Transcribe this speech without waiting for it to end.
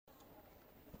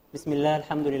بسم الله،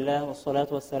 الحمد لله، والصلاة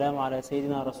والسلام على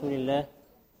سيدنا رسول الله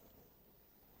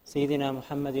سيدنا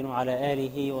محمد وعلى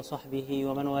آله وصحبه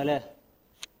ومن والاه.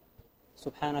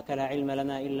 سبحانك لا علم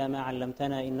لنا إلا ما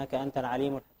علمتنا إنك أنت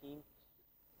العليم الحكيم.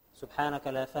 سبحانك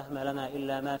لا فهم لنا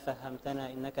إلا ما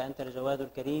فهمتنا إنك أنت الجواد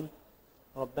الكريم.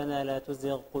 ربنا لا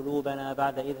تزغ قلوبنا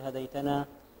بعد إذ هديتنا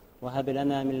وهب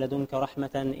لنا من لدنك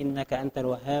رحمة إنك أنت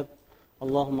الوهاب.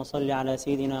 اللهم صل على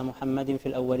سيدنا محمد في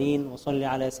الأولين، وصل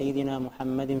على سيدنا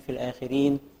محمد في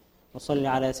الآخرين، وصل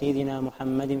على سيدنا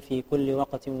محمد في كل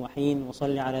وقت وحين،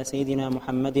 وصل على سيدنا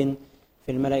محمد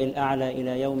في الملأ الأعلى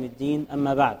إلى يوم الدين.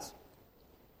 أما بعد،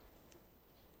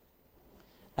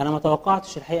 أنا ما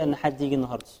توقعتش الحقيقة أن حد يجي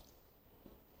النهاردة،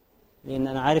 لأن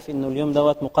أنا عارف أنه اليوم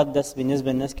دوت مقدس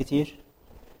بالنسبة لناس كتير،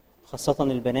 خاصة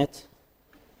البنات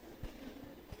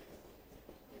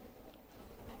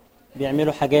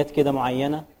بيعملوا حاجات كده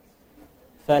معينة.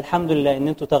 فالحمد لله ان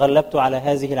انتوا تغلبتوا على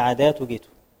هذه العادات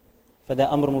وجيتوا،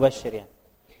 فده امر مبشر يعني.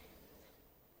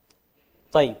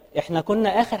 طيب، احنا كنا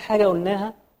اخر حاجة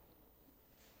قلناها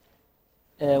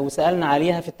وسألنا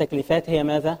عليها في التكليفات هي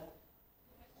ماذا؟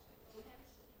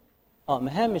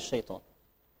 مهام الشيطان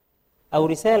او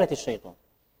رسالة الشيطان.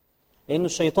 لأن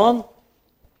الشيطان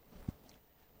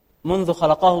منذ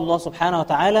خلقه الله سبحانه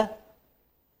وتعالى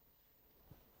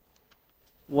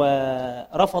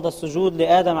ورفض السجود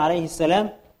لآدم عليه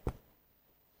السلام،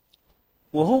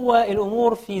 وهو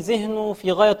الأمور في ذهنه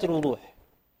في غاية الوضوح،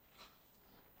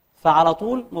 فعلى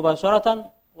طول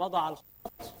مباشرة وضع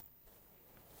الخط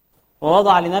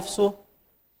ووضع لنفسه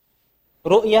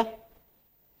رؤية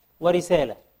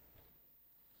ورسالة.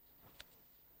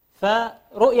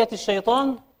 فرؤية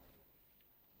الشيطان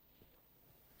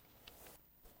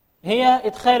هي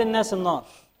إدخال الناس النار،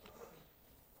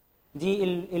 دي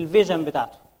الفيجن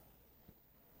بتاعته،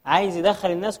 عايز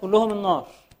يدخل الناس كلهم النار.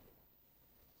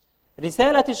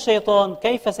 رسالة الشيطان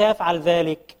كيف سيفعل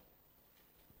ذلك؟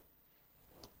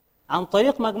 عن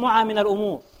طريق مجموعة من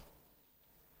الأمور.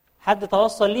 حد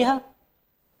توصل ليها؟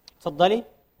 اتفضلي.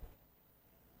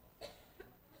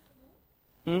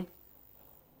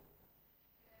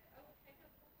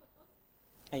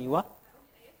 أيوة،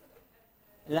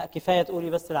 لا كفاية تقولي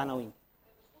بس العناوين.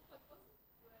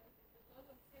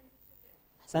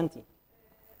 أحسنتي.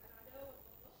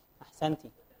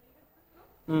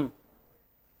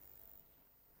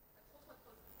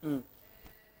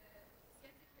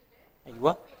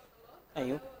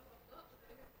 أيوة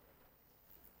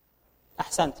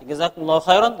أحسنتي، جزاكم الله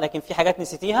خيرا. لكن في حاجات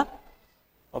نسيتيها،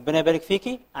 ربنا يبارك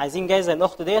فيكي. عايزين جايزة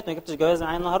الأخت ديت، ما جبتش جوائز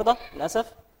معايا النهاردة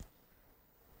للأسف.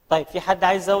 طيب، في حد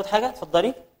عايز يزود حاجة؟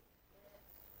 اتفضلي.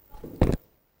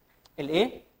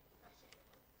 الإيه؟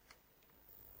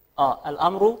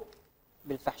 الأمر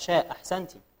بالفحشاء.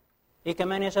 أحسنتي. إيه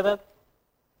كمان يا شباب؟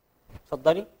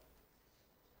 اتفضلي.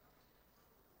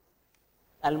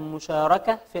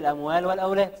 المشاركة في الأموال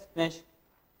والأولاد. ماشي،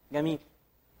 جميل.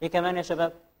 إيه كمان يا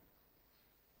شباب؟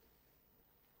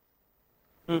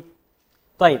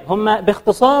 طيب، هم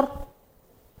باختصار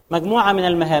مجموعة من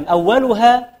المهام.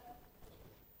 أولها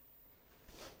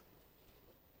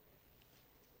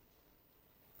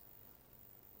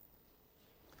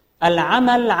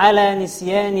العمل على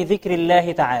نسيان ذكر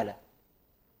الله تعالى.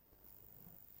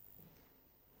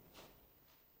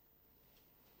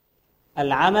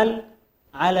 العمل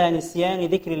على نسيان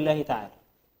ذكر الله تعالى.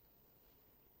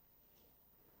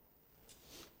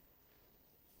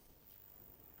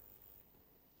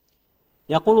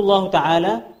 يقول الله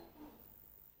تعالى: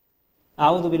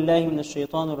 أعوذ بالله من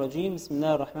الشيطان الرجيم، بسم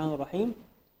الله الرحمن الرحيم.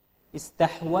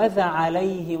 استحوذ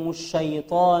عليهم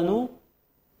الشيطان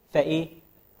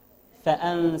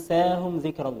فأنساهم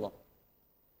ذكر الله.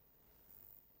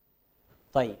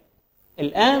 طيب،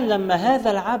 الآن لما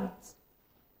هذا العبد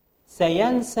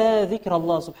سينسى ذكر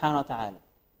الله سبحانه وتعالى،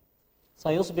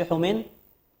 سيصبح من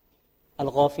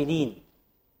الغافلين.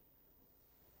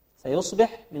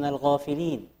 سيصبح من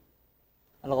الغافلين،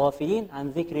 الغافلين عن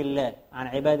ذكر الله، عن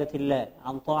عبادة الله،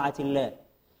 عن طاعة الله،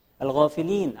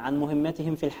 الغافلين عن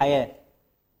مهمتهم في الحياة،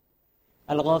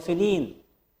 الغافلين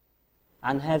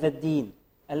عن هذا الدين،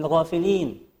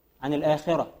 الغافلين عن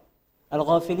الآخرة،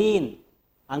 الغافلين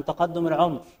عن تقدم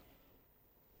العمر،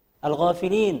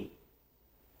 الغافلين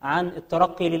عن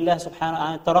الترقي لله سبحانه،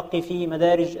 عن الترقي في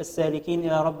مدارج السالكين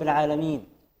إلى رب العالمين.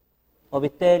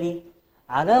 وبالتالي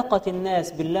علاقة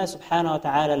الناس بالله سبحانه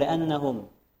وتعالى لأنهم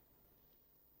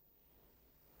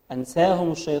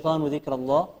أنساهم الشيطان ذكر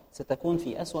الله ستكون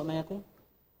في أسوأ ما يكون.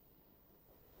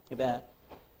 يبقى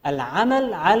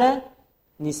العمل على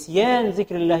نسيان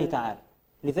ذكر الله تعالى.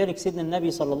 لذلك سيدنا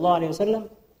النبي صلى الله عليه وسلم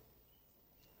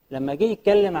لما جه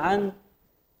يتكلم عن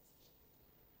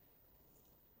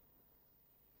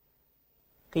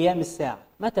قيام الساعة.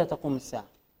 متى تقوم الساعة؟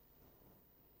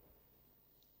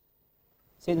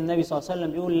 سيدنا النبي صلى الله عليه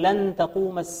وسلم بيقول لن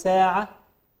تقوم الساعة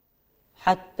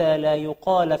حتى لا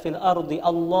يقال في الأرض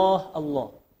الله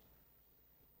الله.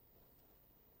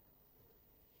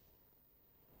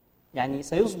 يعني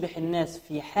سيصبح الناس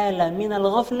في حالة من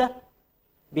الغفلة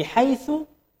بحيث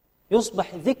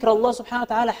يصبح ذكر الله سبحانه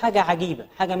وتعالى حاجة عجيبة،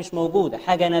 حاجة مش موجودة،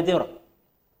 حاجة نادرة.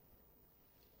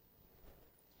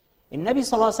 النبي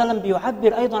صلى الله عليه وسلم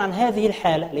بيعبر أيضا عن هذه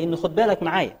الحالة، لأنه خد بالك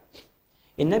معايا،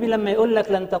 النبي لما يقول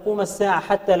لك لن تقوم الساعة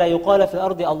حتى لا يقال في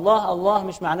الأرض الله الله،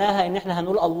 مش معناها إن إحنا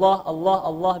هنقول الله الله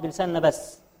الله بلساننا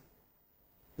بس.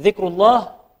 ذكر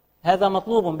الله هذا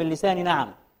مطلوب باللسان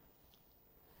نعم،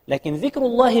 لكن ذكر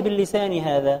الله باللسان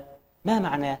هذا ما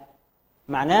معناه؟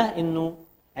 معناه إنه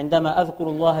عندما أذكر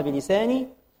الله بلساني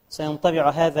سينطبع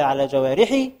هذا على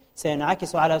جوارحي،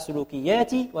 سينعكس على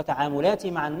سلوكياتي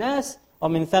وتعاملاتي مع الناس،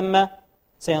 ومن ثم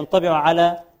سينطبع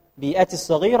على بيئتي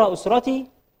الصغيرة، أسرتي،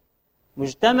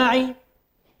 مجتمعي.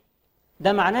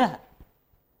 ده معناها.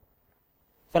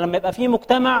 فلما يبقى فيه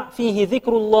مجتمع فيه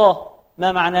ذكر الله،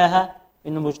 ما معناها؟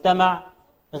 إنه مجتمع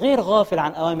غير غافل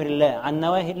عن أوامر الله، عن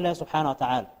نواهي الله سبحانه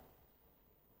وتعالى.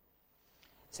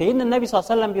 سيدنا النبي صلى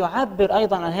الله عليه وسلم بيعبر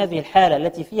أيضا عن هذه الحالة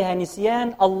التي فيها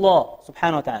نسيان الله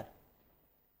سبحانه وتعالى،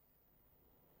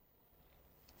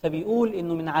 فبيقول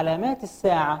إنه من علامات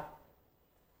الساعة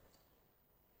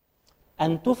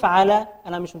أن تفعل،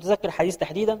 أنا مش متذكر الحديث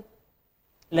تحديدا،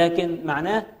 لكن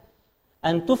معناه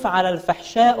أن تفعل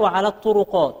الفحشاء على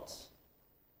الطرقات.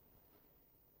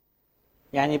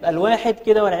 يعني يبقى الواحد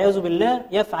كده والعياذ بالله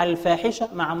يفعل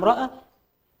الفاحشة مع امرأة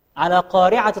على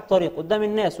قارعة الطريق قدام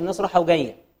الناس، والناس راحة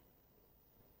وجاية.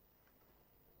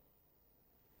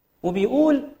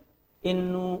 وبيقول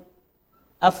إنه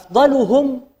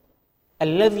أفضلهم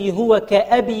الذي هو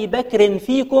كأبي بكر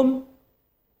فيكم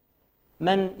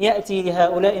من يأتي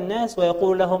لهؤلاء الناس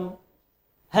ويقول لهم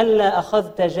هلا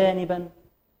أخذت جانبا،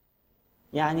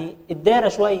 يعني الدارة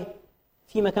شوية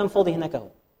في مكان فاضي هناك اهو.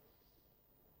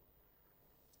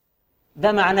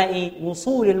 ده معناه إيه؟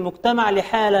 وصول المجتمع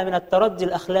لحالة من التردي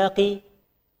الأخلاقي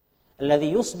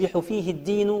الذي يصبح فيه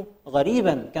الدين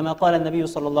غريبا، كما قال النبي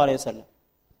صلى الله عليه وسلم.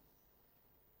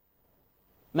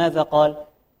 ماذا قال؟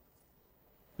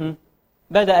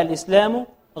 بدأ الإسلام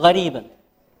غريبا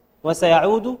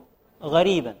وسيعود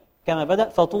غريبا كما بدأ،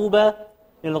 فطوبى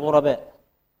للغرباء.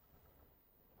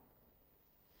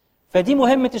 فدي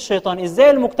مهمة الشيطان. إزاي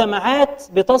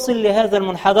المجتمعات بتصل لهذا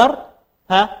المنحدر؟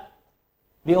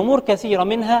 بأمور كثيرة،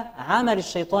 منها عمل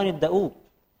الشيطان الدؤوب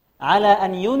على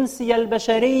أن ينسي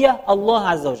البشرية الله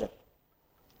عز وجل.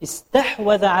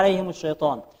 استحوذ عليهم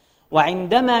الشيطان،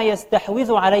 وعندما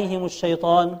يستحوذ عليهم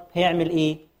الشيطان هيعمل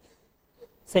إيه؟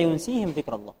 سينسيهم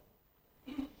ذكر الله.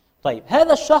 طيب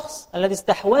هذا الشخص الذي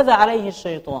استحوذ عليه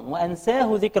الشيطان وأنساه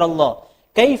ذكر الله،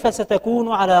 كيف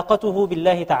ستكون علاقته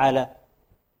بالله تعالى؟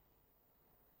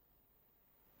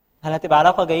 هل هتبقى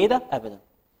علاقة جيدة؟ أبدا.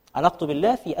 علاقته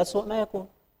بالله في أسوأ ما يكون.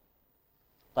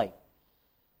 طيب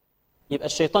يبقى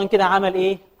الشيطان كده عمل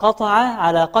إيه؟ قطع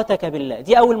علاقتك بالله.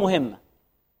 دي أول مهمة.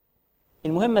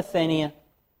 المهمة الثانية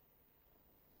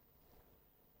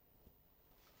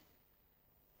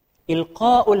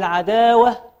إلقاء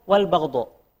العداوة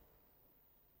والبغضاء.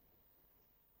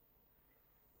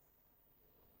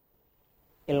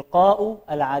 إلقاء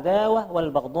العداوة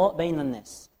والبغضاء بين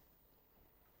الناس.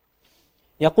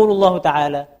 يقول الله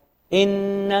تعالى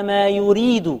إنما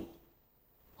يريد،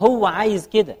 هو عايز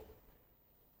كده،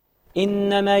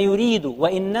 إنما يريد.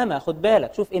 وإنما خد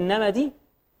بالك، شوف إنما دي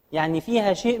يعني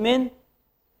فيها شيء من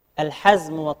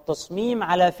الحزم والتصميم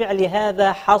على فعل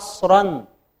هذا حصرا.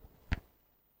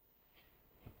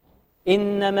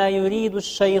 إنما يريد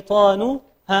الشيطان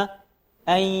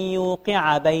أن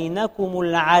يوقع بينكم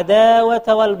العداوة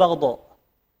والبغضاء.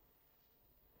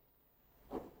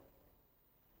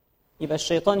 يبقى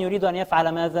الشيطان يريد أن يفعل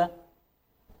ماذا؟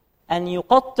 أن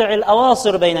يقطع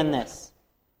الأواصر بين الناس.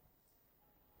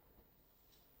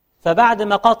 فبعد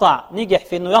ما قطع، نجح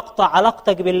في أنه يقطع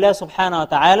علاقتك بالله سبحانه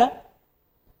وتعالى،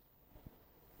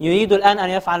 يريد الآن أن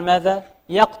يفعل ماذا؟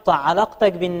 يقطع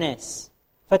علاقتك بالناس.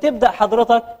 فتبدأ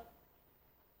حضرتك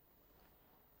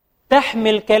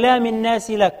تحمل كلام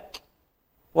الناس لك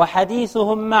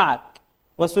وحديثهم معك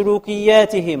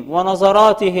وسلوكياتهم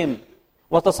ونظراتهم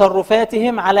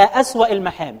وتصرفاتهم على أسوأ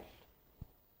المحامل.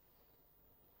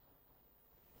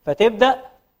 فتبدأ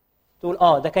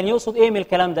تقول ده كان يقصد إيه من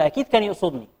الكلام ده؟ أكيد كان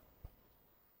يقصدني.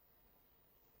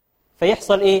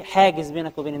 فيحصل إيه؟ حاجز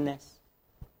بينك وبين الناس.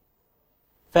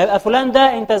 فيبقى فلان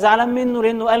ده أنت زعلان منه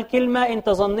لأنه قال كلمة أنت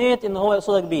ظنيت إنه هو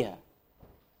يقصدك بيها،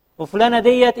 وفلانة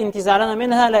ديت أنت زعلانة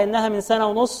منها لأنها من سنة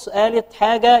ونص قالت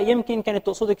حاجة يمكن كانت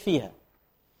تقصدك فيها.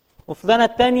 وفلانة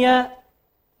التانية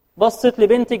بصت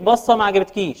لبنتك بصة ما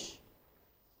عجبتكيش،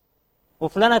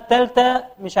 وفلانة التالتة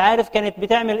مش عارف كانت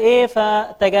بتعمل ايه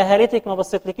فتجاهلتك ما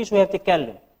بصتلكيش وهي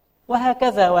بتتكلم،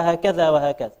 وهكذا وهكذا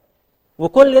وهكذا.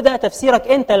 وكل ده تفسيرك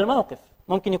انت للموقف،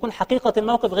 ممكن يكون حقيقة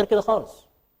الموقف غير كده خالص.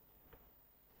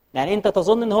 يعني انت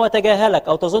تظن ان هو تجاهلك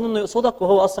او تظن انه يقصدك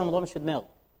وهو اصلا الموضوع مش في دماغه.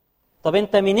 طب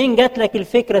انت منين جات لك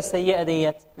الفكرة السيئة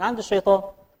ديت؟ من عند الشيطان،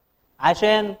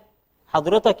 عشان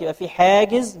حضرتك يبقى في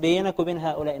حاجز بينك وبين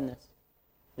هؤلاء الناس،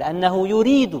 لأنه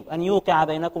يريد أن يوقع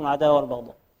بينكم العداوة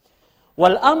والبغضاء.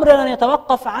 والأمر لن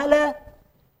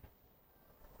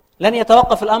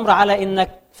يتوقف الأمر على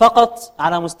إنك فقط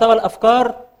على مستوى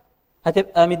الأفكار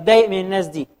هتبقى متضايق من الناس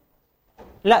دي.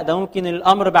 لا، ده ممكن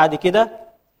الأمر بعد كده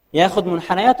ياخد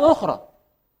منحنيات أخرى.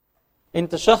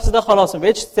 أنت الشخص ده خلاص ما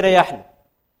بقيتش تستريح له،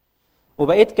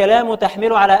 وبقيت كلامه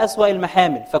تحمله على أسوأ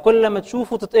المحامل، فكل لما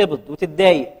تشوفه تتقبض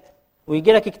وتتضايق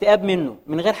ويجي لك اكتئاب منه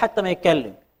من غير حتى ما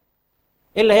يتكلم.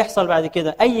 إيه اللي هيحصل بعد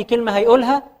كده؟ أي كلمة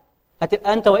هيقولها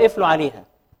هتبقى أنت واقف له عليها،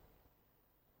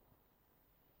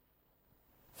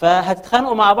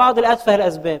 فهتتخانقوا مع بعض لأتفه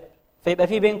الأسباب، فيبقى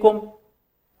في بينكم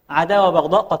عداوة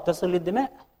بغضاء قد تصل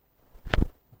للدماء.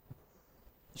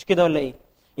 مش كده ولا إيه؟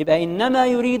 يبقى إنما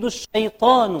يريد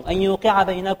الشيطان أن يوقع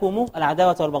بينكم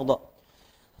العداوة والبغضاء.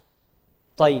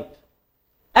 طيب،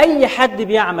 أي حد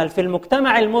بيعمل في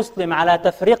المجتمع المسلم على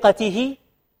تفرقته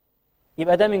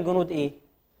يبقى ده من جنود إيه؟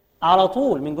 على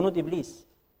طول من جنود إبليس،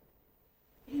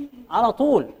 على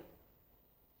طول.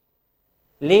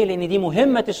 ليه؟ لأن دي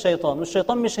مهمة الشيطان،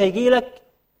 والشيطان مش هيجي لك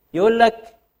يقول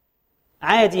لك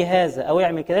عادي هذا أو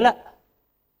يعمل كده، لا،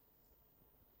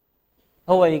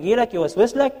 هو يجي لك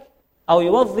يوسوس لك أو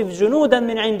يوظف جنودا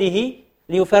من عنده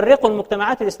ليفرقوا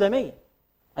المجتمعات الإسلامية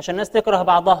عشان الناس تكره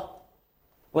بعضها.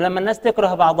 ولما الناس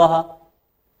تكره بعضها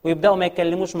ويبدأوا ما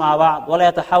يتكلموش مع بعض ولا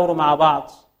يتحاوروا مع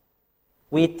بعض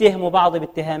ويتهموا بعض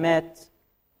باتهامات،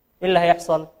 إيه اللي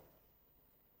هيحصل؟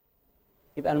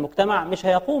 يبقى المجتمع مش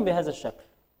هيقوم بهذا الشكل.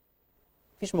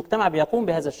 مفيش مجتمع بيقوم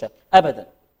بهذا الشكل أبدا.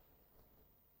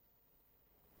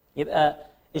 يبقى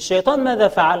الشيطان ماذا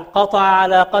فعل؟ قطع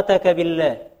علاقتك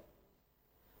بالله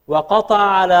وقطع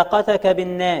علاقتك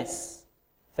بالناس،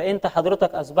 فأنت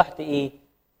حضرتك أصبحت إيه؟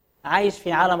 عايش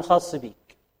في عالم خاص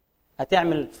بيك،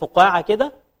 هتعمل فقاعة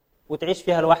كده وتعيش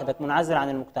فيها لوحدك منعزل عن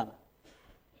المجتمع.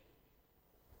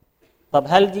 طب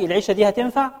هل دي العيشة دي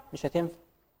هتنفع؟ مش هتنفع،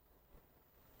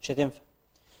 مش هتنفع.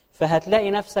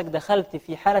 فهتلاقي نفسك دخلت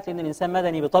في حالة، إن الإنسان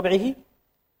مدني بطبعه،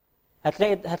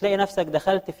 هتلاقي نفسك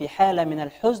دخلت في حالة من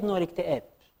الحزن والاكتئاب.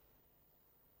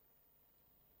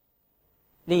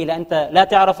 ليه؟ لأن أنت لا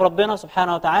تعرف ربنا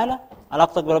سبحانه وتعالى،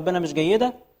 علاقتك بربنا مش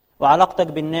جيدة، وعلاقتك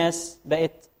بالناس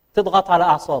بقت تضغط على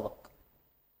أعصابك،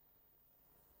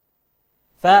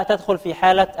 فتدخل في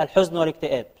حالة الحزن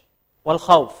والاكتئاب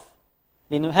والخوف،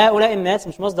 لأن هؤلاء الناس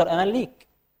مش مصدر أمان ليك.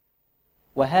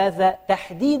 وهذا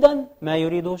تحديدا ما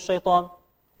يريده الشيطان،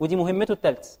 ودي مهمته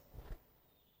الثالثة: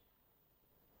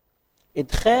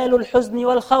 إدخال الحزن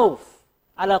والخوف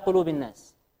على قلوب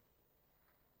الناس.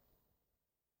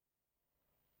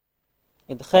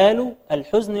 إدخال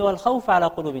الحزن والخوف على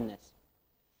قلوب الناس.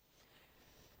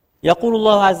 يقول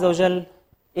الله عز وجل: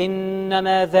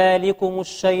 إنما ذلكم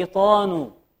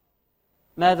الشيطان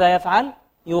ماذا يفعل؟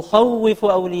 يخوف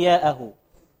أولياءه.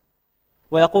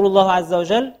 ويقول الله عز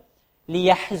وجل: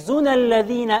 ليحزن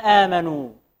الذين آمنوا،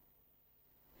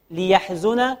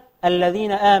 ليحزن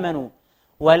الذين آمنوا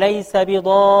وليس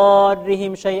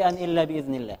بضارهم شيئا إلا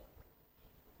بإذن الله.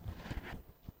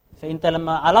 فأنت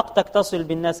لما علاقتك تصل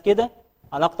بالناس كده،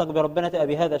 علاقتك بربنا تبقى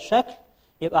بهذا الشكل،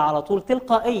 يبقى على طول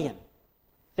تلقائيا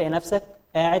تلاقي نفسك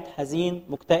قاعد حزين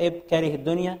مكتئب كاره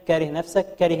الدنيا كاره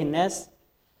نفسك كاره الناس.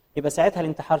 يبقى ساعتها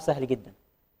الانتحار سهل جدا،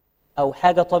 أو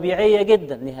حاجة طبيعية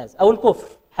جدا لهذا، أو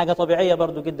الكفر حاجة طبيعية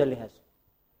برضو جدا لهذا.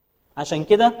 عشان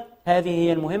كده هذه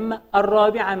هي المهمة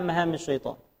الرابعة من مهام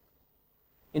الشيطان،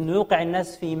 إنه يوقع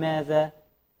الناس في ماذا؟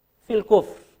 في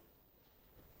الكفر.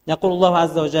 يقول الله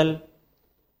عز وجل: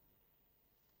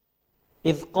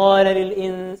 إذ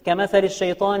قال كمثل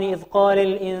الشيطان إذ قال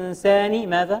للإنسان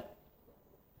ماذا؟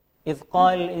 إذ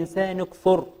قال للإنسان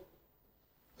اكفر.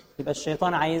 يبقى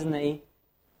الشيطان عايزنا إيه؟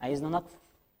 عايزنا نكفر.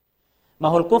 ما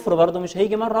هو الكفر برضه مش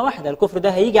هيجي مرة واحدة، الكفر ده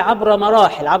هيجي عبر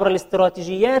مراحل، عبر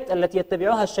الاستراتيجيات التي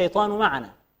يتبعها الشيطان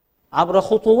معنا، عبر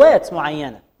خطوات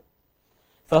معينة.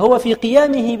 فهو في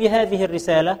قيامه بهذه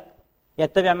الرسالة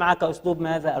يتبع معك أسلوب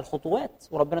ماذا؟ الخطوات.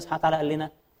 وربنا سبحانه وتعالى قال لنا: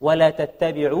 ولا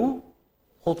تتبعوا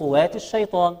خطوات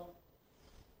الشيطان.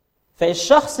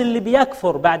 فالشخص اللي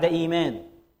بيكفر بعد إيمان،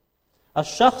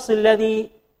 الشخص الذي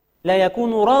لا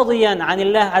يكون راضيا عن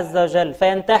الله عز وجل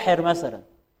فينتحر مثلا،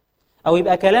 أو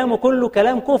يبقى كلامه كله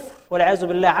كلام كفر والعياذ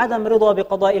بالله، عدم رضا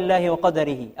بقضاء الله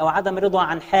وقدره، أو عدم رضا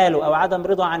عن حاله، أو عدم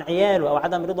رضا عن عياله، أو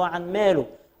عدم رضا عن ماله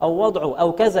أو وضعه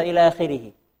أو كذا إلى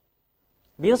آخره.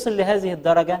 بيصل لهذه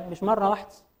الدرجة مش مرة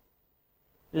واحدة،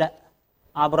 لا،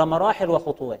 عبر مراحل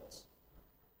وخطوات.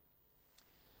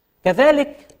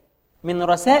 كذلك من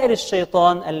رسائل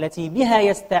الشيطان التي بها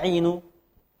يستعين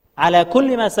على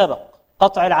كل ما سبق: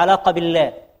 قطع العلاقة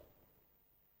بالله،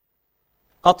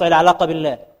 قطع العلاقة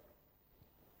بالله،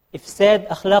 إفساد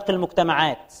أخلاق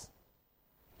المجتمعات،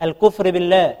 الكفر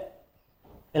بالله،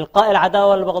 إلقاء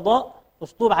العداوة والبغضاء.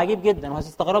 أسلوب عجيب جدا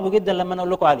وهتستغربوا جدا لما أنا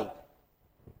أقول لكم عليه.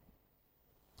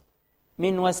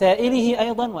 من وسائله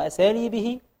أيضا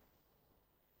وأساليبه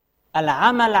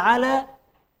العمل على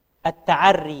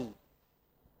التعري.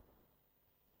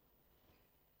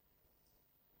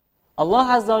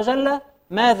 الله عز وجل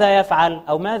ماذا يفعل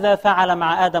أو ماذا فعل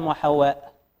مع آدم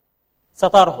وحواء؟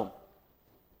 سترهم.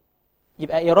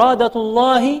 يبقى إرادة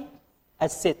الله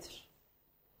الستر،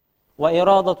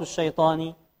 وإرادة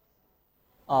الشيطان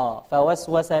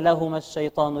فوسوس لهما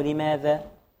الشيطان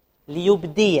لماذا؟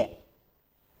 ليبدي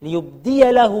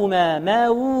لهما ما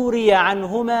وري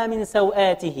عنهما من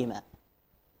سوآتهما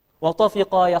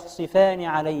وطفقا يخصفان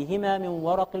عليهما من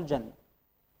ورق الجنة.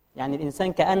 يعني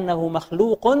الإنسان كأنه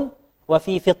مخلوق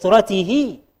وفي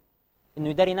فطرته أنه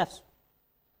يداري نفسه،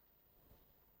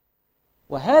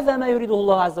 وهذا ما يريده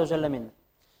الله عز وجل منا.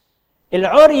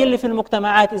 العري اللي في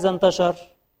المجتمعات إذا انتشر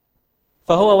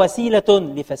فهو وسيلة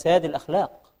لفساد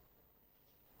الأخلاق،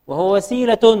 وهو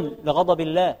وسيلة لغضب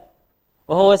الله،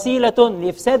 وهو وسيلة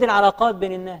لإفساد العلاقات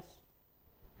بين الناس.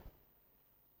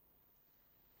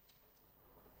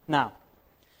 نعم،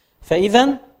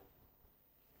 فإذا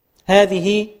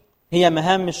هذه هي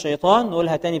مهام الشيطان.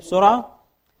 نقولها تاني بسرعة: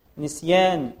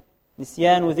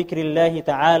 نسيان ذكر الله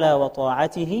تعالى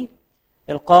وطاعته،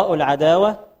 إلقاء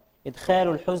العداوة، إدخال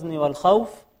الحزن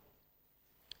والخوف،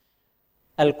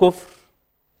 الكفر،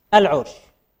 العري.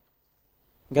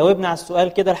 جاوبنا على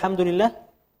السؤال كده الحمد لله.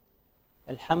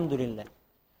 الحمد لله.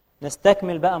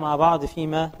 نستكمل بقى مع بعض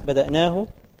فيما بدأناه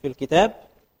في الكتاب.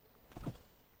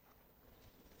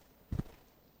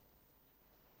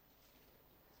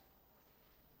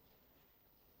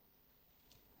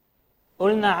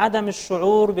 قلنا عدم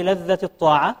الشعور بلذة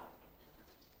الطاعة،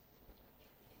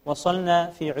 وصلنا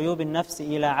في عيوب النفس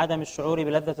إلى عدم الشعور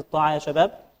بلذة الطاعة يا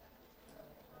شباب.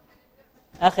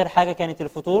 آخر حاجة كانت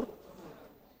الفتور،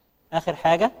 آخر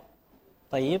حاجة.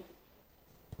 طيب،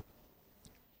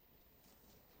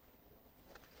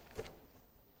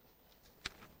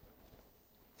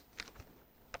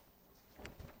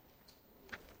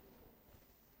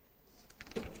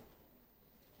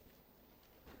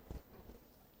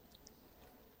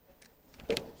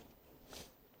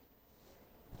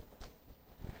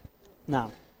 نعم.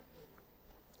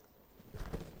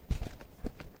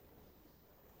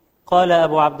 قال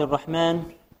أبو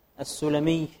عبدالرحمن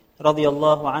السلمي رضي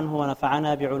الله عنه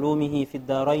ونفعنا بعلومه في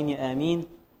الدارين آمين: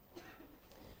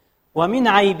 ومن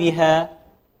عيبها،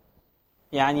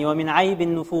 يعني ومن عيب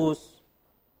النفوس،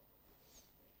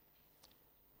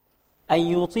 أن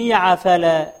يطيع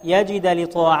فلا يجد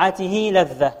لطاعته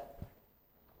لذة.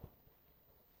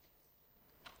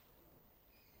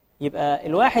 يبقى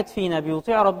الواحد فينا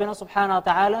بيطيع ربنا سبحانه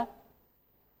وتعالى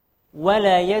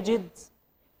ولا يجد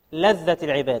لذة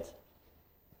العبادة.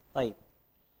 طيب،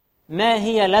 ما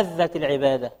هي لذة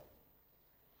العبادة؟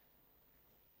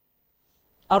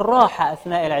 الراحة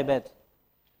أثناء العبادة،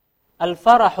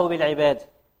 الفرح بالعبادة،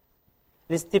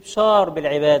 الاستبشار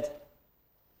بالعبادة،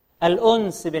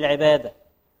 الأنس بالعبادة،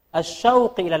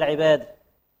 الشوق إلى العبادة،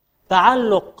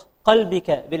 تعلق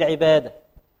قلبك بالعبادة.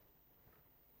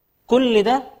 كل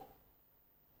ده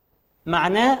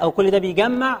معناه، أو كل ده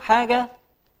بيجمع حاجة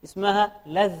اسمها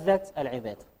لذة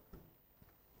العبادة.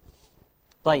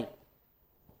 طيب،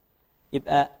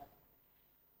 يبقى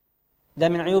ده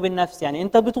من عيوب النفس. يعني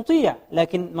أنت بتطيع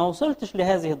لكن ما وصلتش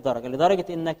لهذه الدرجة،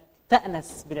 لدرجة أنك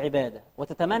تأنس بالعبادة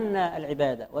وتتمنى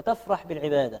العبادة وتفرح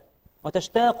بالعبادة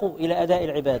وتشتاق إلى أداء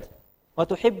العبادة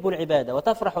وتحب العبادة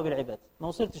وتفرح بالعبادة. ما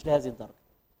وصلتش لهذه الدرجة.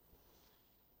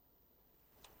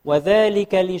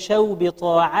 وذلك لشوب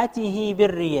طاعته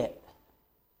بالرياء.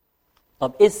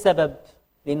 طب إيه السبب؟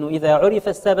 لأنه إذا عرف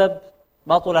السبب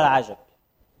بطل العجب.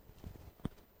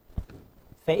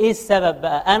 فإيه السبب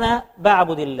بقى؟ أنا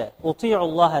بعبد الله، أطيع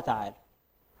الله تعالى،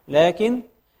 لكن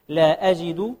لا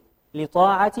أجد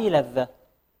لطاعتي لذة.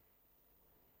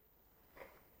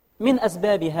 من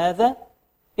أسباب هذا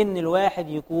إن الواحد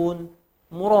يكون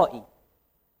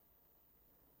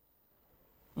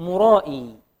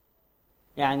مرائي،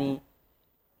 يعني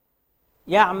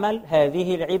يعمل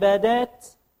هذه العبادات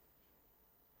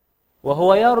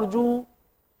وهو يرجو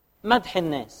مدح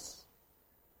الناس،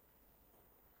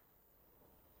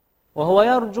 وهو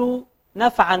يرجو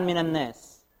نفعا من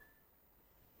الناس،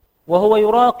 وهو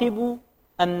يراقب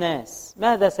الناس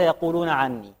ماذا سيقولون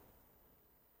عني.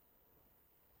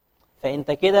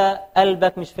 فأنت كده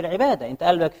قلبك مش في العبادة، أنت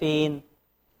قلبك فين؟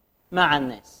 مع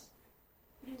الناس.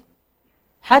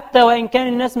 حتى وإن كان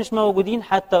الناس مش موجودين،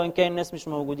 حتى وإن كان الناس مش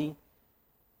موجودين،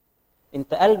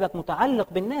 أنت قلبك متعلق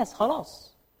بالناس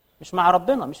خلاص، مش مع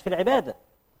ربنا، مش في العبادة.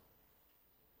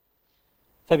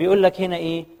 فبيقول لك هنا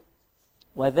إيه؟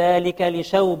 وذلك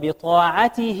لشوب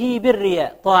طاعته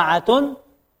بالرياء. طاعة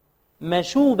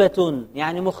مشوبة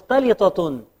يعني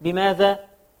مختلطة بماذا؟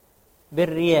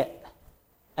 بالرياء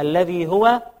الذي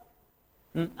هو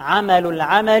عمل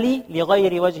العمل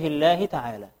لغير وجه الله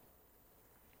تعالى.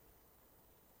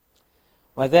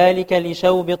 وذلك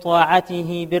لشوب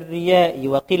طاعته بالرياء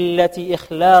وقلة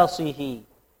إخلاصه،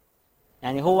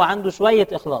 يعني هو عنده شوية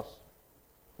إخلاص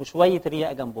وشوية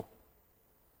رياء جنبه،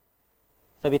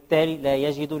 فبالتالي لا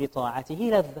يجد لطاعته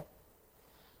لذة،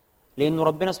 لأن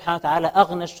ربنا سبحانه وتعالى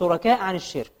أغنى الشركاء عن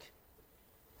الشرك.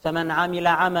 فمن عمل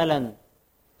عملا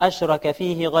أشرك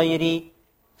فيه غيري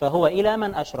فهو إلى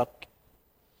من أشرك.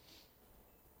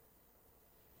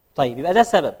 طيب، يبقى ده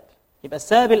سبب. يبقى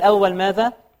السبب الأول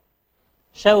ماذا؟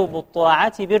 شوب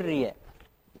الطاعة بالرياء.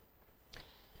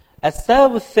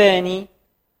 السبب الثاني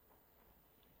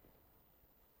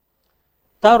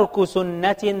ترك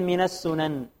سنة من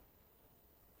السنن.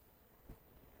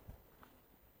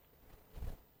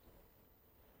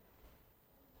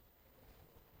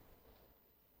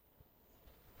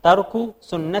 ترك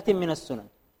سنة من السنن.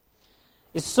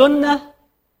 السنة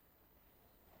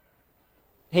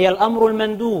هي الأمر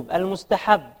المندوب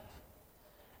المستحب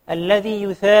الذي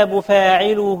يثاب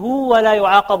فاعله ولا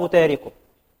يعاقب تاركه.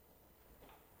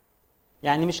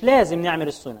 يعني مش لازم نعمل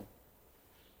السنن،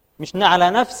 مش على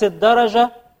نفس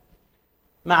الدرجة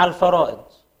مع الفرائض،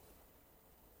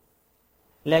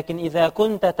 لكن إذا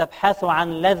كنت تبحث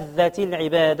عن لذة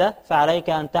العبادة فعليك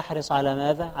أن تحرص على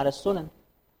ماذا؟ على السنن.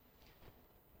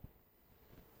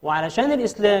 وعلشان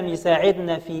الإسلام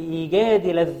يساعدنا في إيجاد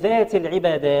لذات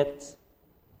العبادات،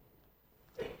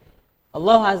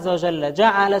 الله عز وجل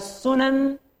جعل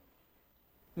السنن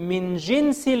من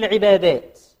جنس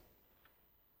العبادات.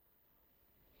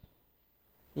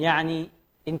 يعني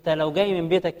أنت لو جاي من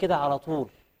بيتك كده على طول،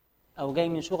 أو جاي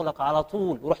من شغلك على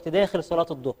طول ورحت داخل صلاة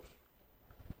الظهر،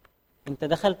 أنت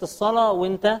دخلت الصلاة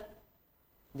وأنت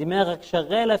دماغك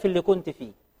شغالة في اللي كنت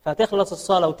فيه، فتخلص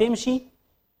الصلاة وتمشي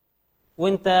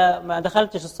وأنت ما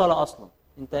دخلتش الصلاة أصلا،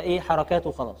 أنت إيه حركات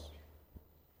وخلاص.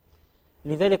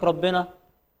 لذلك ربنا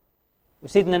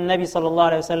وسيدنا النبي صلى الله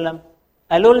عليه وسلم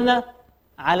قالوا لنا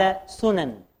على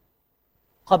سنن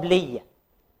قبلية،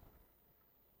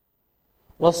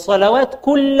 والصلوات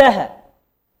كلها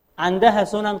عندها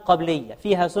سنن قبلية،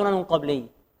 فيها سنن قبلية.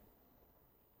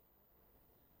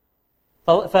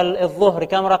 فالظهر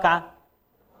كم ركعة؟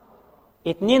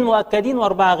 2 مؤكدين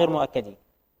و4 غير مؤكدين.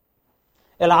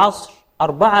 العصر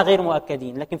 4 غير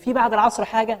مؤكدين، لكن في بعد العصر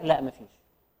حاجة؟ لا، ما فيش.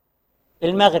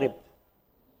 المغرب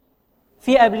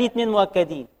في قبليه 2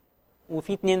 مؤكدين،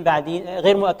 وفي 2 بعدين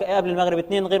غير مؤكد، قبل المغرب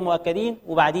 2 غير مؤكدين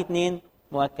وبعديه 2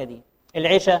 مؤكدين.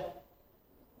 العشاء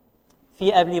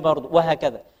في قبليه برضه،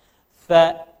 وهكذا.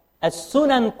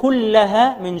 فالسنن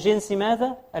كلها من جنس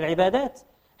ماذا؟ العبادات،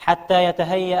 حتى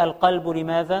يتهيأ القلب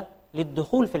لماذا؟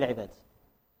 للدخول في العبادة.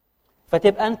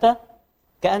 فتبقى أنت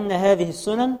كأن هذه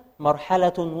السنن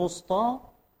مرحلة وسطى،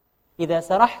 إذا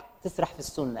سرحت تسرح في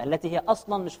السنة التي هي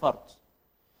أصلا مش فرض،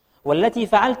 والتي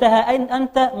فعلتها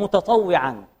أنت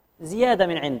متطوعا زيادة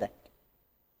من عندك،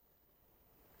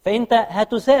 فأنت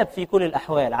هتثاب في كل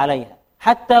الأحوال عليها،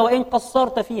 حتى وإن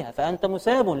قصرت فيها فأنت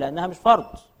مثاب لأنها مش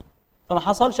فرض، فما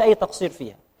حصلش أي تقصير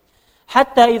فيها.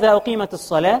 حتى إذا أقيمت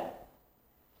الصلاة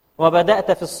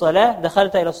وبدأت في الصلاة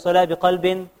دخلت إلى الصلاة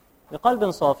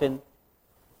بقلب صاف،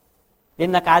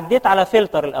 لأنك عديت على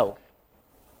فلتر الأول.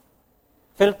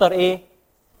 فلتر إيه؟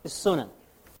 السنن.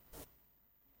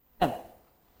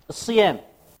 الصيام،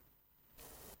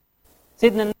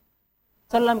 سيدنا النبي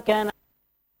صلى الله عليه وسلم كان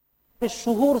في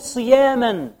الشهور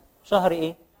صياما. شهر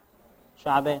إيه؟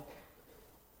 شعبان،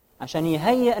 عشان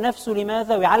يهيئ نفسه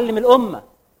لماذا؟ ويعلم الأمة.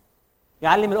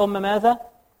 يعلم الأمة ماذا؟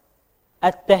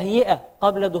 التهيئة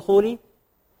قبل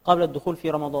الدخول في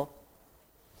رمضان.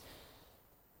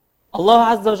 الله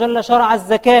عز وجل شرع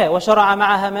الزكاة وشرع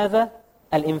معها ماذا؟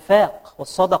 الإنفاق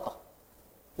والصدقة،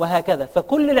 وهكذا.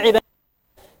 فكل العبادات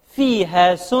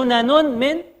فيها سنن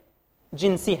من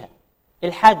جنسها.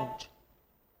 الحج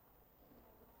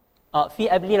في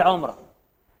قبليه العمرة،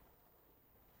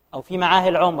 أو في معاه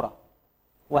العمرة،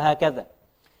 وهكذا.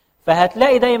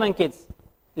 فهتلاقي دايما كده.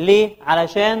 ليه؟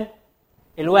 علشان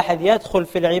الواحد يدخل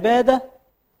في العبادة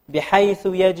بحيث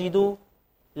يجد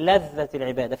لذة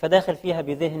العبادة، فداخل فيها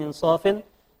بذهن صاف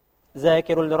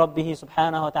ذاكر لربه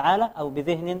سبحانه وتعالى، أو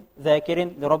بذهن ذاكر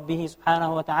لربه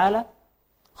سبحانه وتعالى،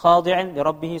 خاضع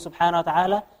لربه سبحانه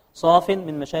وتعالى، صاف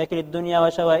من مشاكل الدنيا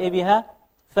وشوائبها،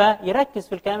 فيركز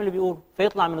في الكلام اللي بيقوله،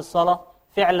 فيطلع من الصلاة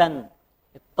فعلا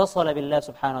اتصل بالله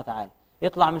سبحانه وتعالى،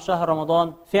 يطلع من شهر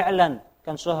رمضان فعلا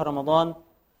كان شهر رمضان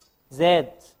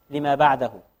زاد لما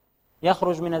بعده،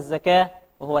 يخرج من الزكاة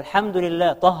وهو الحمد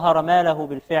لله طهر ماله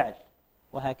بالفعل،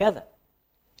 وهكذا.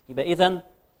 يبقى إذن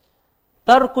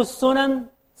ترك السنن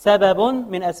سبب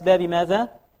من أسباب ماذا؟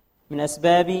 من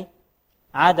أسباب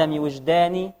عدم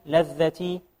وجدان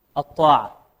لذة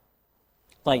الطاعة.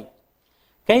 طيب،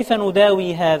 كيف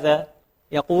نداوي هذا؟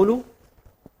 يقول: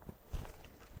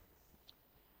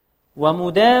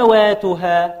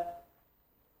 ومداواتها،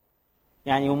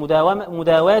 يعني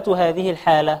مداواة هذه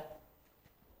الحالة،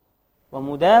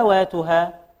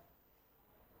 ومداواتها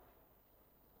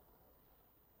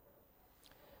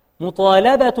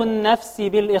مطالبة النفس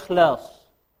بالإخلاص.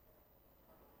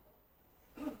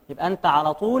 يبقى أنت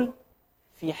على طول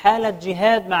في حالة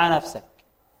جهاد مع نفسك،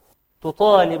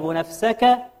 تطالب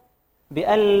نفسك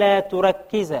بألا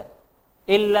تركز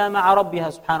إلا مع ربها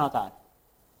سبحانه وتعالى.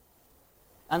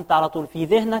 أنت على طول في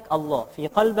ذهنك الله، في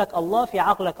قلبك الله، في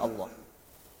عقلك الله.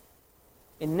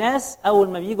 الناس أول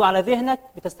ما بيجوا على ذهنك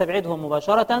بتستبعدهم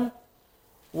مباشرة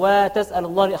وتسأل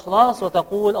الله الإخلاص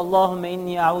وتقول: اللهم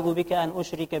إني أعوذ بك أن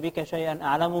أشرك بك شيئا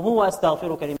أعلمه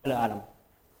وأستغفرك لما لا أعلمه.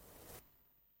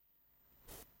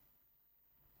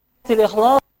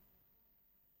 الإخلاص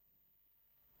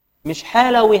مش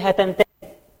حالة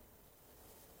وهتنتهي،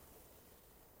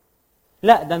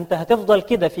 لا، ده أنت هتفضل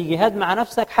كده في جهاد مع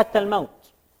نفسك حتى الموت،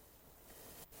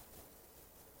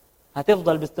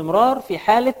 هتفضل باستمرار في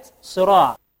حالة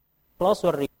صراع، إخلاص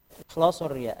والرياء، إخلاص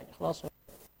والرياء، إخلاص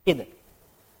والرياء كده.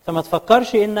 فما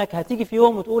تفكرش إنك هتيجي في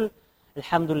يوم وتقول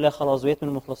الحمد لله خلاص بقيت من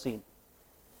المخلصين.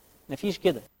 مفيش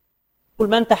كده. كل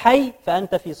ما أنت حي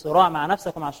فأنت في صراع مع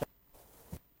نفسك ومع الشيطان.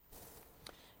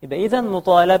 يبقى إذن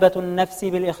مطالبة النفس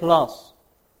بالإخلاص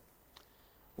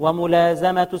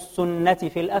وملازمة السنة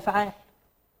في الأفعال.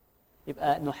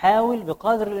 يبقى نحاول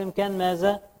بقدر الإمكان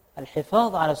ماذا؟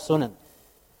 الحفاظ على السنن.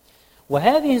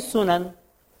 وهذه السنن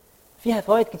فيها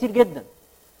فوائد كتير جدا.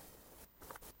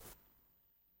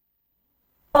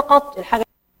 فقط الحاجة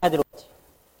دلوقتي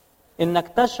إنك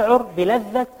تشعر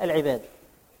بلذة العبادة.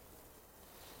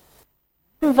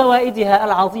 من فوائدها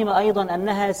العظيمة أيضا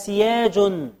أنها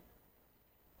سياج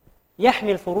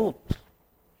يحمي الفروض.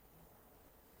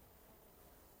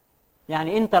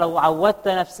 يعني أنت لو عودت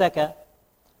نفسك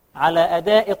على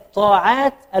أداء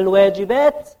الطاعات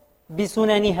الواجبات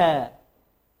بسننها،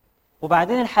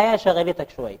 وبعدين الحياة شغلتك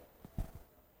شوية،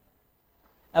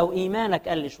 أو إيمانك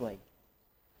قل شوية،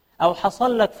 أو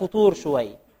حصل لك فتور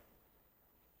شوية،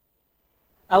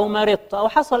 أو مرضت، أو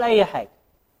حصل أي حاجة،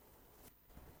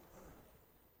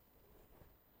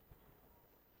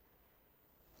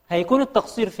 هيكون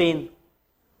التقصير فين؟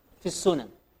 في السنن.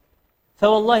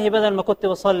 فوالله بدل ما كنت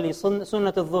بصلي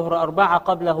سنة الظهر 4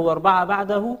 قبله و4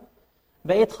 بعده،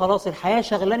 بقيت خلاص الحياة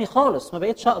شغلاني خالص، ما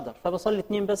بقيتش أقدر، فبصلي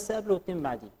 2 بس قبله و2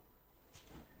 بعديه.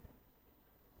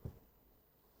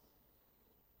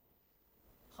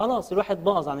 خلاص الواحد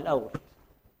باظ عن الأول،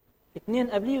 2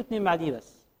 قبليه و2 بعديه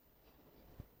بس.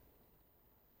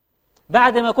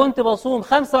 بعد ما كنت بصوم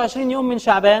 25 يوم من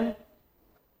شعبان،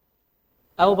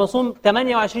 أو بصوم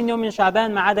 28 يوم من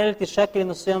شعبان ما عدا ليلة الشك لأن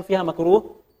الصيام فيها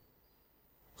مكروه،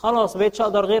 خلاص بقيتش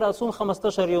أقدر غير أصوم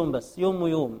 15 يوم بس، يوم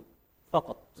ويوم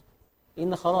فقط،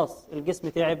 لأن خلاص الجسم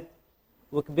تعب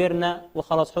وكبرنا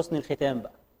وخلاص حسن الختام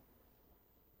بقى.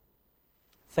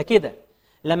 فكده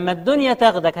لما الدنيا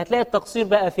تاخدك هتلاقي التقصير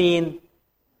بقى فين؟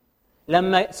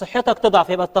 لما صحتك تضعف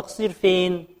يبقى التقصير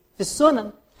فين؟ في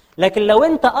السنن. لكن لو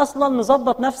أنت أصلا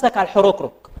مظبط نفسك على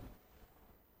الحركرك،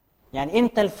 يعني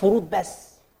أنت الفروض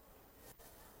بس،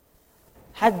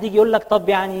 حد يجي يقول لك طب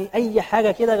يعني أي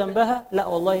حاجة كده جنبها، لا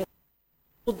والله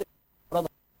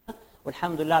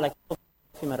والحمد لله على كده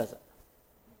فيما رزق.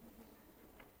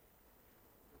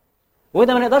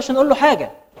 وده ما نقدرش نقول له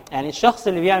حاجة، يعني الشخص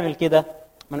اللي بيعمل كده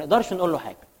ما نقدرش نقول له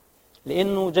حاجة،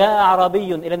 لأنه جاء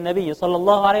أعرابي إلى النبي صلى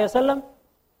الله عليه وسلم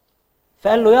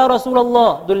فقال له: يا رسول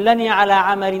الله دلني على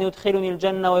عمل يدخلني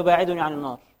الجنة ويباعدني عن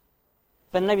النار.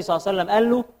 فالنبي صلى الله عليه وسلم قال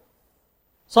له: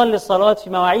 صل الصلوات في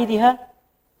مواعيدها،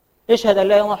 اشهد أن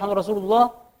لا إله إلا الله محمد رسول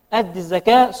الله، أدي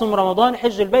الزكاة، صم رمضان،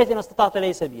 حج البيت إن استطعت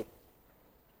إليه سبيل.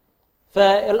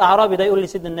 فالأعرابي ده يقول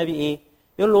لسيدنا النبي إيه؟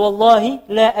 يقول له: والله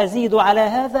لا أزيد على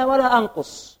هذا ولا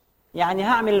أنقص، يعني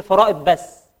هعمل الفرائض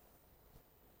بس.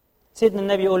 سيدنا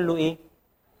النبي يقول له إيه؟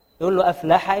 يقول له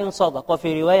أفلح إن صدق،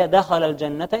 وفي رواية دخل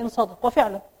الجنة إن صدق.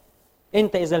 وفعلا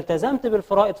أنت إذا التزمت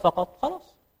بالفرائض فقط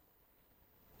خلاص،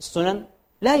 السنن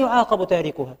لا يعاقب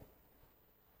تاركها.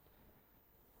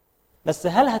 بس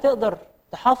هل هتقدر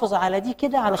تحافظ على دي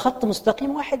كده على خط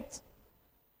مستقيم واحد؟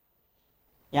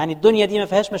 يعني الدنيا دي ما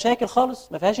فيهاش مشاكل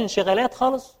خالص، ما فيهاش انشغالات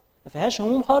خالص، ما فيهاش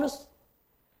هموم خالص،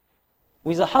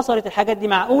 وإذا حصلت الحاجات دي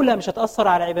معقولة مش هتأثر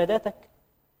على عباداتك،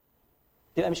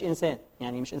 تبقى مش إنسان،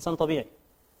 يعني مش إنسان طبيعي.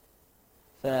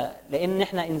 لأن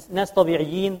إحنا ناس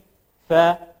طبيعيين،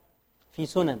 ففي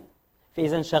سنن،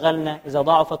 فإذا انشغلنا، إذا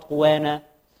ضعفت قوانا،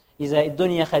 إذا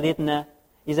الدنيا خدتنا،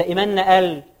 إذا إيماننا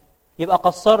قل، يبقى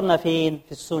قصرنا فين؟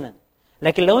 في السنن.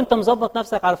 لكن لو أنت مظبط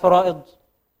نفسك على الفرائض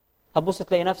هتبص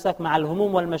تلاقي نفسك مع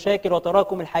الهموم والمشاكل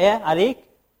وتراكم الحياة عليك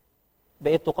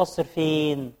بقيت تقصر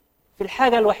فين؟ في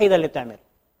الحاجة الوحيدة اللي بتعملها،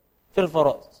 في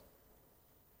الفرائض،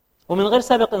 ومن غير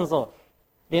سابق إنذار.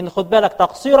 لأن خد بالك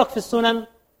تقصيرك في السنن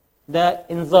ده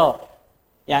إنذار.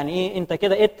 يعني إيه؟ أنت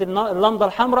كده قدت اللمضة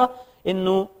الحمراء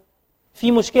إنه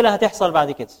في مشكلة هتحصل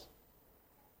بعد كده.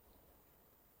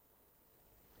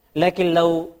 لكن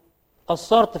لو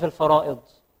قصرت في الفرائض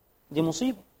دي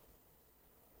مصيبة،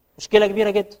 مشكلة كبيرة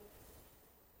جدا.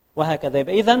 وهكذا.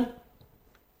 يبقى إذن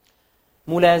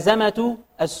ملازمة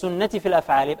السنة في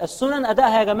الأفعال. يبقى السنن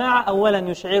أدائها يا جماعة أولا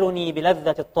يشعرني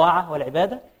بلذة الطاعة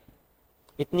والعبادة.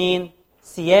 2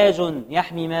 سياج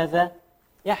يحمي ماذا؟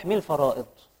 يحمي الفرائض.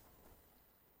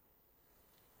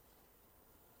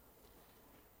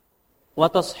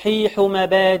 وتصحيح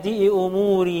مبادئ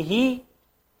أموره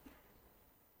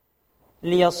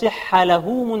ليصح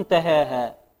له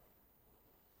منتهاها.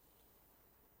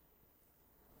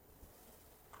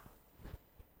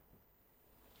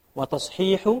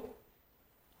 وتصحيح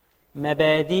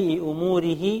مبادئ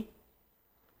أموره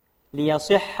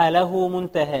ليصح له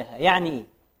منتهاها. يعني إيه؟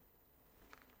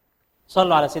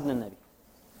 صلوا على سيدنا النبي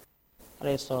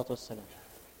عليه الصلاة والسلام.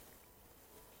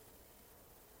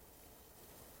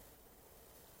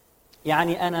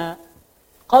 يعني أنا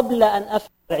قبل أن أفعل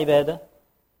العبادة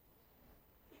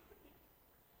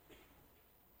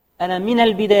أنا من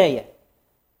البداية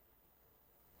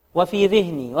وفي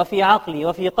ذهني وفي عقلي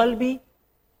وفي قلبي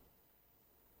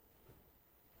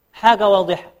حاجة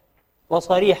واضحة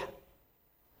وصريحة،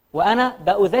 وأنا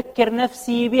بأذكر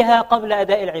نفسي بها قبل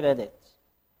أداء العبادات،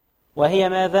 وهي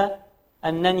ماذا؟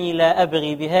 أنني لا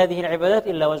أبغي بهذه العبادات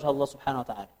إلا وجه الله سبحانه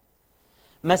وتعالى.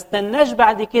 ما استناش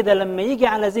بعد كده لما يجي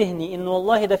على ذهني إنه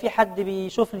والله ده في حد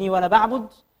بيشوفني وأنا بعبد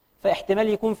فاحتمال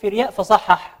يكون في رياء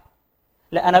فصحح.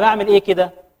 لا، أنا بعمل إيه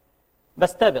كده؟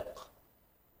 بستبق.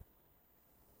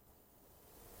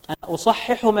 أنا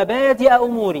أصحح مبادئ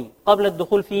أموري قبل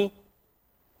الدخول في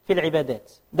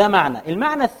العبادات. ده معنى.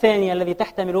 المعنى الثاني الذي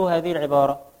تحتمله هذه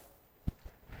العبارة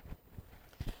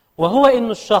وهو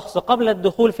إن الشخص قبل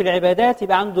الدخول في العبادات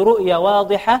يبقى عنده رؤية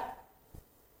واضحة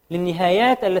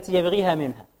للنهايات التي يبغيها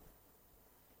منها.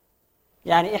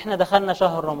 يعني إحنا دخلنا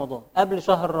شهر رمضان، قبل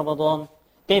شهر رمضان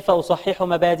كيف أصحح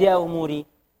مبادئ أموري؟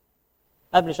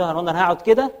 قبل شهر رمضان هقعد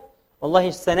كده والله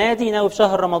السنة دي ناوي في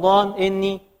شهر رمضان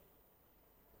إني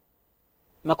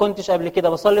ما كنتش قبل كده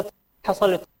بصلي،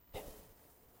 هصلي،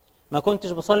 ما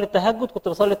كنتش بصلي التهجد، كنت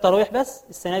بصلي التراويح بس،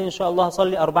 السنة دي إن شاء الله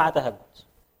هصلي 4 تهجد.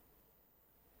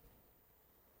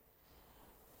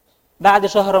 بعد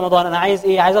شهر رمضان أنا عايز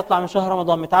إيه؟ عايز أطلع من شهر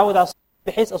رمضان متعود على الصوم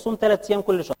بحيث أصوم 3 أيام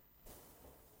كل شهر.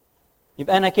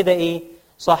 يبقى أنا كده إيه؟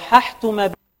 صححت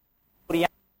ما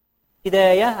يعني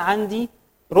بداية عندي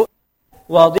رؤية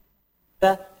واضحة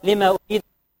لما أريد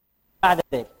بعد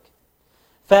ذلك.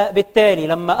 فبالتالي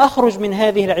لما أخرج من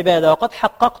هذه العبادة وقد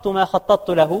حققت ما خططت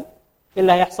له، إيه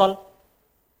اللي هيحصل؟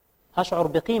 هشعر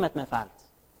بقيمة ما فعلت،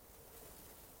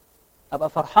 أبقى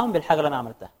فرحان بالحاجة اللي أنا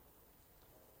عملتها،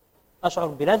 أشعر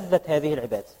بلذة هذه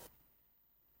العبادة.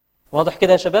 واضح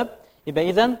كده يا شباب؟ يبقى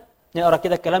إذن نقرأ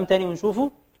كده الكلام تاني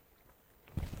ونشوفه.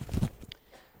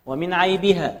 ومن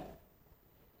عيبها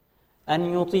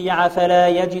أن يطيع فلا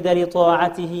يجد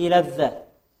لطاعته لذة،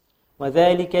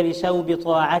 وذلك لشوب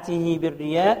طاعته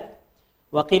بالرياء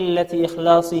وقلة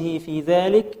إخلاصه في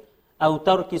ذلك أو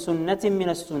ترك سنة من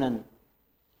السنن.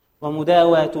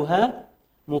 ومداواتها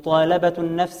مطالبة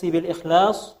النفس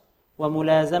بالإخلاص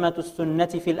وملازمة السنة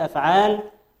في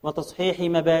الأفعال وتصحيح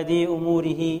مبادئ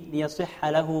أموره ليصح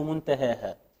له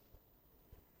منتهاها.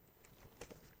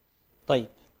 طيب،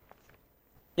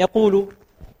 يقول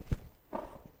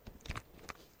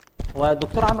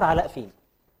والدكتور عمرو علاء فين؟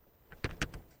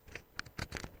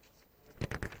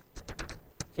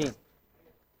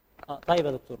 طيب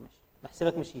يا دكتور، ماشي،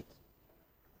 بحسبك مشيت.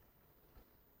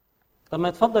 طب ما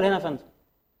يتفضل هنا يا فندم.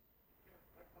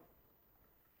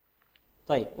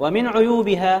 طيب، ومن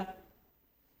عيوبها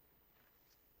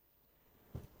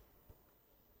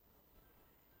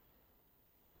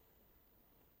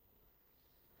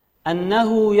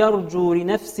أنه يرجو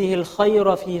لنفسه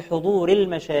الخير في حضور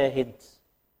المشاهد.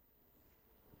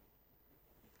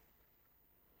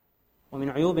 ومن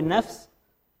عيوب النفس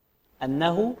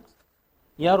أنه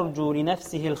يرجو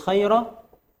لنفسه الخير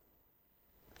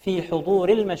في حضور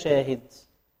المشاهد،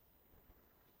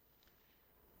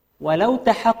 ولو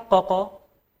تحقق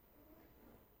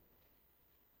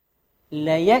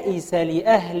ليئس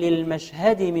لأهل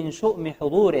المشهد من شؤم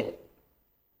حضوره.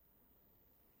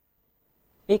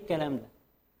 إيه الكلام ده؟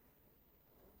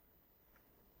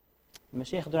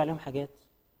 المشايخ دول عليهم حاجات.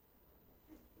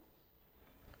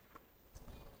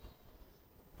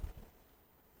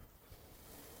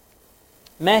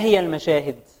 ما هي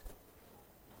المشاهد؟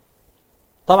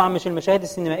 طبعا مش المشاهد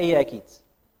السينمائية أكيد.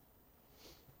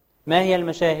 ما هي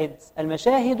المشاهد؟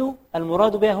 المشاهد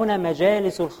المراد بها هنا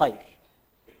مجالس الخير.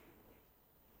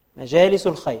 مجالس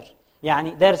الخير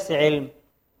يعني درس علم،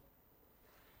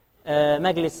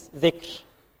 مجلس ذكر،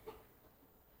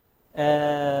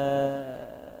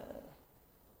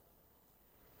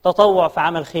 تطوع في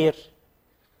عمل خير،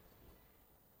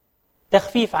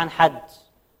 تخفيف عن حد،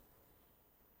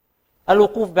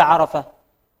 الوقوف بعرفة،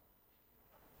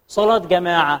 صلاة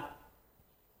جماعة،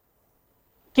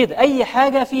 كده أي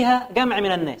حاجة فيها جمع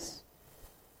من الناس.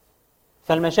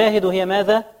 فالمشاهد هي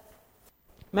ماذا؟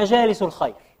 مجالس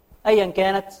الخير أيا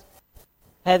كانت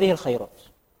هذه الخيرات.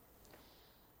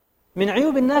 من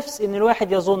عيوب النفس إن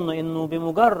الواحد يظن إنه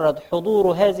بمجرد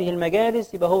حضور هذه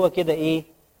المجالس يبقى هو كده إيه؟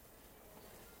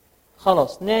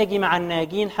 خلاص ناجي مع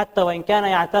الناجين، حتى وإن كان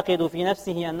يعتقد في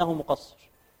نفسه أنه مقصر.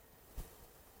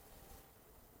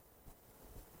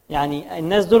 يعني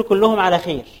الناس دول كلهم على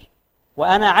خير،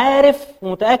 وأنا عارف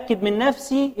ومتأكد من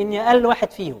نفسي إني أقل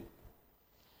واحد فيهم،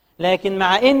 لكن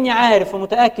مع إني عارف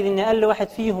ومتأكد إني أقل واحد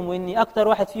فيهم وإني أكتر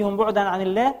واحد فيهم بعدا عن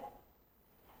الله،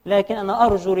 لكن أنا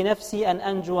أرجو لنفسي أن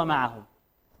أنجو معهم.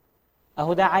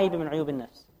 أهو ده عيب من عيوب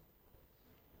النفس.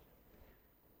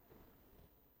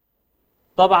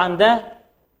 طبعا ده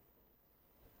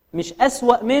مش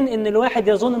أسوأ من إن الواحد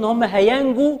يظن إن هم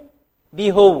هينجوا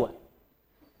بيه هو.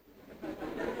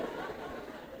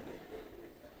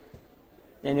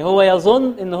 يعني هو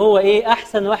يظن إن هو إيه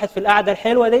أحسن واحد في القعدة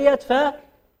الحلوة ديت،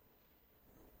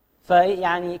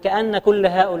 فيعني كأن كل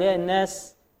هؤلاء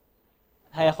الناس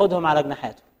هياخدهم على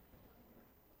جناحاته.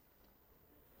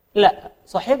 لا،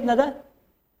 صاحبنا ده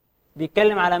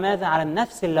بيتكلم على ماذا؟ على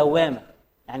النفس اللوامة،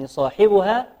 يعني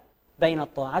صاحبها بين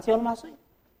الطاعة والمعصية.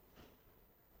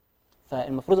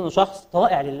 فالمفروض أنه شخص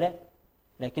طائع لله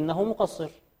لكنه مقصر.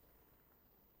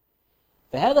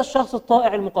 فهذا الشخص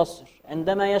الطائع المقصر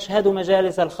عندما يشهد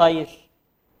مجالس الخير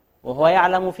وهو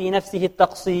يعلم في نفسه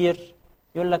التقصير،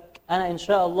 يقول لك أنا إن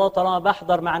شاء الله طالما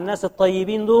بحضر مع الناس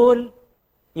الطيبين دول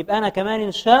يبقى أنا كمان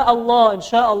إن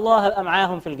شاء الله هبقى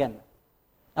معاهم في الجنة.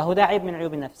 أهو ده عيب من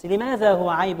عيوب النفس. لماذا هو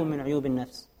عيب من عيوب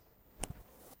النفس؟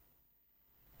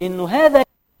 إنه هذا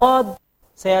الاعتقاد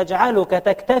سيجعلك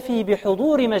تكتفي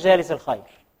بحضور مجالس الخير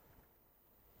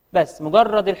بس.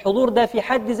 مجرد الحضور ده في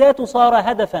حد ذاته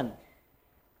صار هدفا،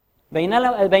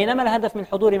 بينما الهدف من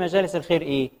حضور مجالس الخير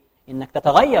إيه؟ إنك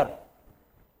تتغير،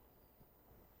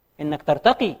 إنك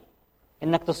ترتقي،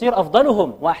 إنك تصير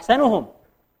أفضلهم وأحسنهم،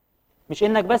 مش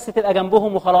إنك بس تبقى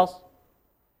جنبهم وخلاص.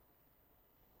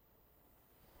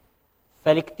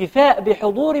 فالاكتفاء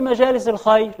بحضور مجالس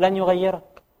الخير لن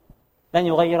يغيرك، لن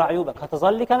يغير عيوبك،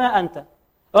 هتظل كما أنت.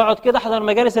 اقعد كده احضر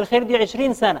مجالس الخير دي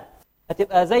 20 سنة،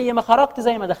 هتبقى زي ما خرجت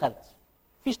زي ما دخلت،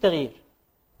 مفيش تغيير.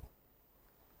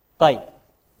 طيب،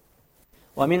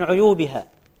 ومن عيوبها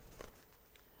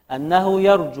أنه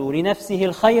يرجو لنفسه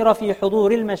الخير في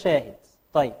حضور المشاهد.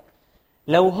 طيب،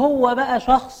 لو هو بقى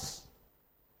شخص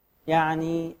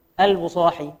يعني قلبه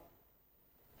صاحي،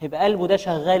 يبقى قلبه ده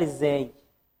شغال إزاي؟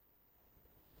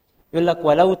 يقول لك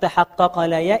ولو تحقق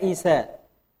ليئس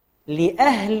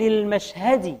لأهل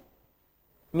المشهد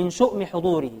من شؤم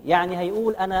حضوره. يعني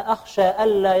هيقول أنا أخشى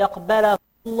ألا يقبل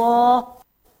الله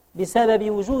بسبب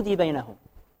وجودي بينهم.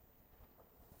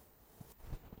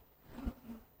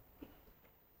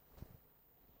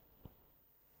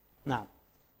 نعم،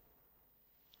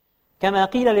 كما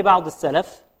قيل لبعض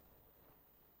السلف.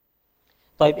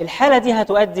 طيب، الحالة دي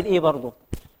هتؤدي لإيه برضو؟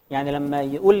 يعني لما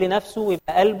يقول لنفسه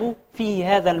يبقى قلبه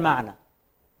فيه هذا المعنى،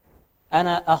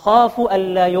 أنا أخاف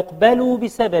ألا يقبلوا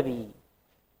بسببي.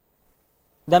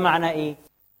 ده معناه إيه؟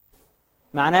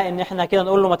 معناه إن إحنا كده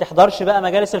نقول له ما تحضرش بقى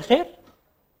مجالس الخير؟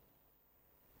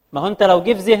 ما هو أنت لو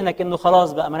جه في ذهنك إنه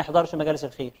خلاص بقى ما نحضرش مجالس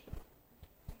الخير،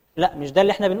 لا، مش ده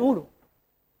اللي إحنا بنقوله.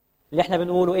 اللي إحنا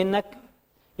بنقوله إنك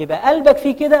يبقى قلبك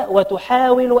فيه كده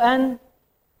وتحاول أن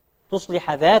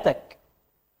تصلح ذاتك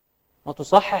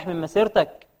وتصحح من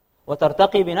مسيرتك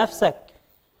وترتقي بنفسك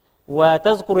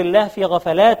وتذكر الله في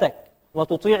غفلاتك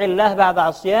وتطيع الله بعد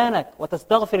عصيانك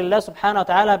وتستغفر الله سبحانه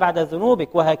وتعالى بعد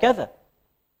ذنوبك وهكذا.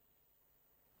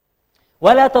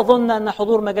 ولا تظن أن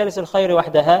حضور مجالس الخير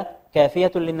وحدها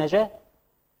كافية للنجاة،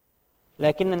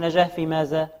 لكن النجاة في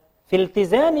ماذا؟ في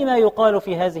التزام ما يقال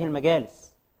في هذه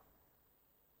المجالس.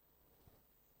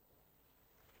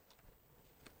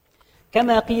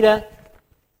 كما قيل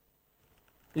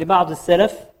لبعض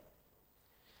السلف: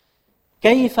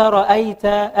 كيف رأيت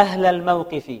أهل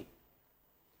الموقف؟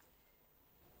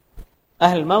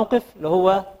 أهل الموقف اللي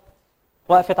هو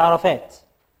وقفة عرفات.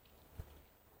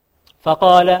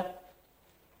 فقال: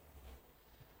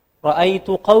 رأيت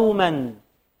قوما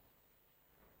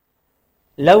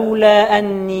لولا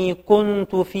أني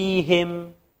كنت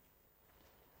فيهم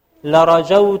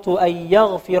لرجوت أن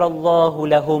يغفر الله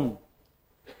لهم.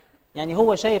 يعني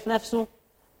هو شايف نفسه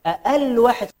أقل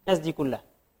واحد في الناس دي كلها،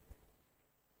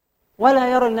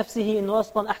 ولا يرى لنفسه أنه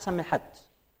أصلا أحسن من حد.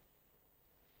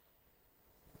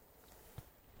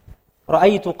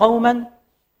 رأيت قوما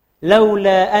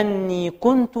لولا أني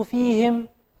كنت فيهم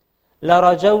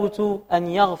لرجوت أن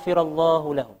يغفر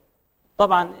الله لهم.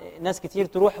 طبعا ناس كتير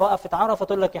تروح وقفة عرفة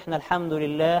تقول لك إحنا الحمد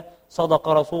لله صدق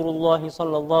رسول الله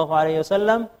صلى الله عليه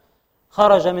وسلم،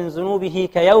 خرج من ذنوبه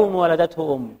كيوم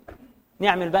ولدته أمه.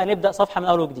 نعمل بقى نبدأ صفحة من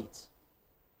أول وجديد،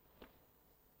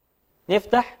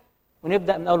 نفتح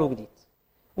ونبدأ من أول وجديد.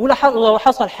 ولو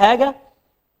حصل حاجة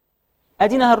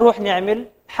أدينا هنروح نعمل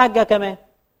حاجة كمان.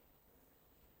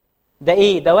 ده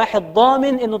إيه؟ ده واحد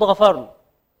ضامن إنه اتغفر له.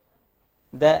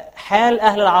 ده حال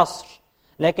أهل العصر.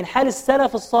 لكن حال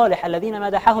السلف الصالح الذين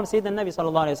مدحهم سيدنا النبي صلى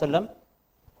الله عليه وسلم: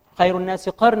 خير الناس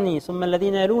قرني ثم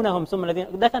الذين يلونهم ثم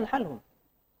الذين، ده كان حالهم.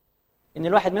 إن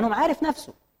الواحد منهم عارف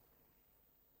نفسه،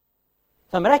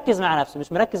 فمركز مع نفسه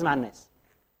مش مركز مع الناس.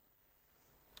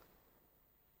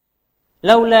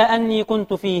 لولا أني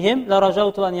كنت فيهم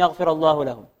لرجوت أن يغفر الله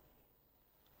لهم.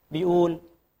 بيقول: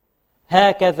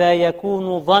 هكذا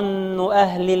يكون ظن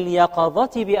أهل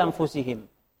اليقظة بأنفسهم.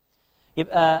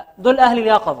 يبقى دول أهل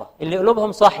اليقظة اللي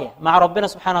قلوبهم صاحية مع ربنا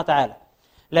سبحانه وتعالى.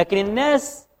 لكن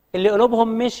الناس اللي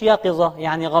قلوبهم مش يقظة،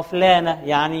 يعني غفلانة،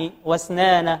 يعني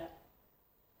وسنانة،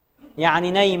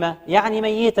 يعني نايمة، يعني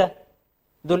ميتة،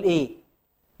 دول إيه؟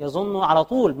 يظنوا على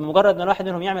طول بمجرد ما الواحد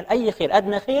منهم يعمل أي خير،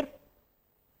 أدنى خير،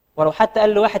 ولو حتى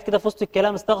قال له واحد كده في وسط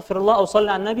الكلام استغفر الله أو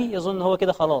صلي على النبي، يظن هو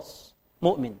كده خلاص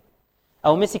مؤمن.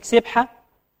 أو مسك سبحة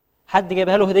حد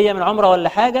جايبها له هدية من عمرة ولا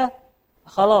حاجة،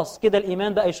 خلاص كده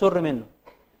الإيمان بقى يشر منه.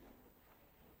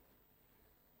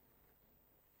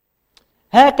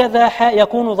 هكذا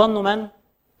يكون ظن من؟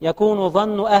 يكون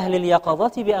ظن أهل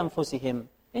اليقظة بأنفسهم.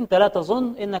 أنت لا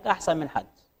تظن أنك أحسن من حد.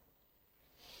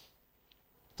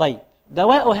 طيب،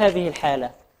 دواء هذه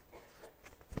الحالة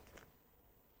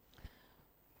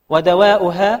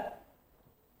ودواؤها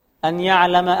أن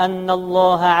يعلم أن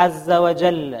الله عز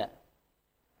وجل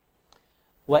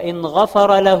وإن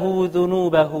غفر له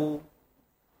ذنوبه،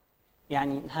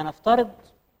 يعني هنفترض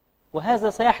وهذا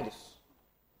سيحدث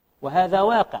وهذا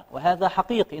واقع وهذا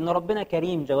حقيقي، إن ربنا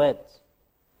كريم جواد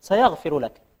سيغفر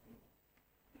لك.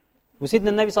 وسيدنا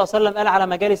النبي صلى الله عليه وسلم قال على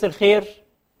مجالس الخير،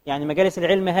 يعني مجالس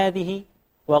العلم هذه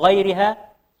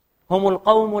وغيرها: هم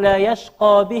القوم لا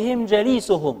يشقى بهم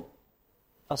جليسهم.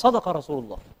 فصدق رسول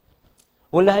الله.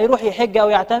 واللي هيروح يحج أو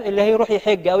يعتمر، اللي هيروح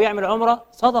يحج أو يعمل عمرة،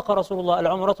 صدق رسول الله: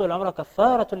 العمرة والعمرة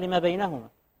كفارة لما بينهما.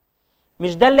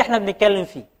 مش ده اللي احنا بنتكلم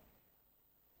فيه،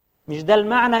 مش ده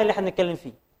المعنى اللي احنا بنتكلم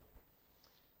فيه.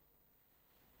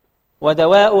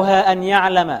 ودواؤها أن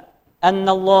يعلم أن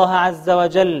الله عز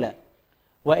وجل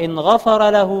وإن غفر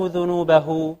له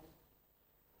ذنوبه،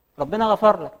 ربنا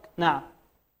غفر لك نعم،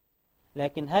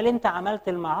 لكن هل أنت عملت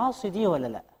المعاصي دي ولا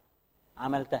لا؟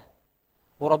 عملتها،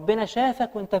 وربنا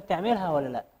شافك وأنت بتعملها ولا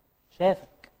لا؟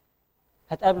 شافك.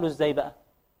 هتقابله إزاي بقى؟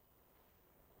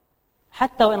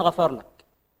 حتى وإن غفر لك،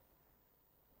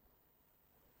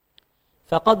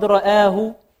 فقد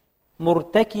رآه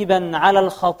مرتكبا على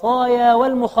الخطايا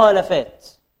والمخالفات.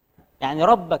 يعني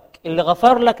ربك اللي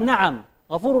غفر لك نعم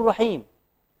غفور رحيم،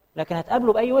 لكن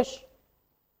هتقابله بأي وش؟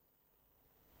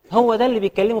 هو ده اللي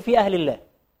بيتكلموا فيه أهل الله.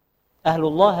 أهل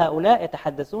الله هؤلاء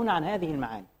يتحدثون عن هذه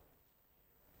المعاني.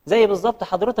 زي بالضبط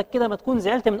حضرتك كده ما تكون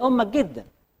زعلت من أمك جدا،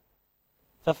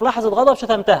 ففي لحظة غضب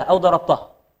شتمتها أو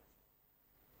ضربتها،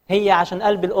 هي عشان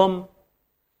قلب الأم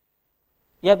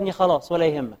يا ابني خلاص ولا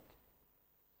يهمك.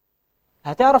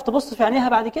 هتعرف تبص في عينيها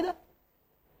بعد كده؟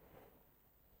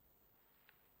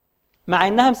 مع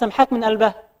إنها مسامحاك من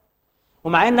قلبها،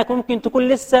 ومع إنك ممكن تكون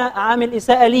لسه عامل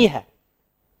إساءة ليها،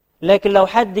 لكن لو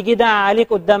حد جه دعا عليك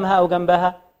قدامها أو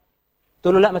جنبها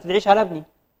تقول له لا ما تدعيش على ابني،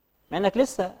 مع إنك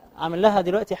لسه عامل لها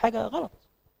دلوقتي حاجة غلط.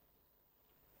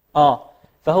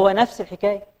 فهو نفس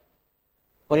الحكاية.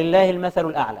 ولله المثل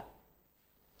الأعلى.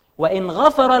 وإن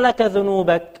غفر لك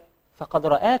ذنوبك فقد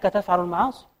رآك تفعل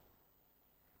المعاصي،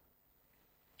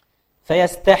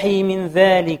 فيستحي من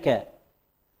ذلك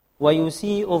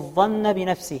ويسيء الظن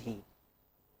بنفسه،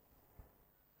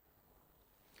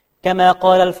 كما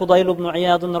قال الفضيل بن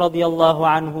عياض رضي الله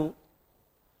عنه: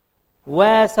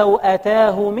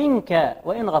 وسوءتاه منك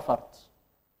وإن غفرت.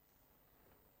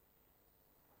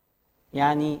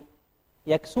 يعني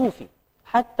يكسوفي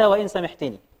حتى وإن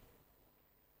سمحتني،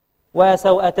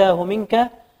 وسوءتاه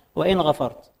منك وإن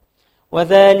غفرت،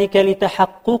 وذلك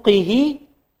لتحققه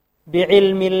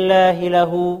بعلم الله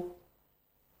له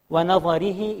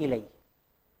ونظره إليه،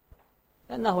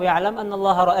 لأنه يعلم أن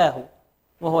الله رآه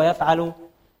وهو يفعل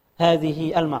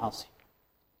هذه المعاصي.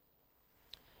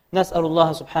 نسأل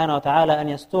الله سبحانه وتعالى أن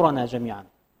يسترنا جميعا.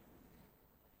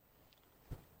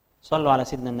 صلوا على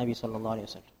سيدنا النبي صلى الله عليه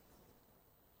وسلم.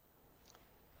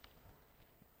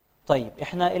 طيب،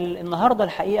 احنا النهاردة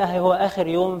الحقيقة هو آخر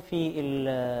يوم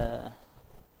في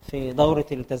دورة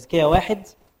التزكية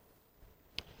 1،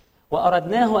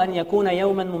 وأردناه أن يكون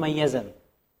يوما مميزا.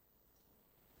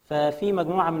 ففي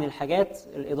مجموعة من الحاجات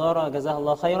الإدارة جزاها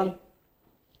الله خيرا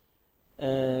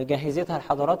جهزتها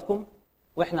لحضراتكم،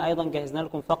 وإحنا أيضا جهزنا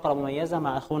لكم فقرة مميزة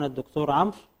مع أخونا الدكتور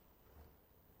عمرو.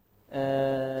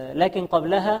 لكن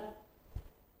قبلها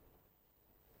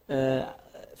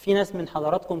في ناس من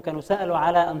حضراتكم كانوا سألوا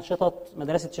على أنشطة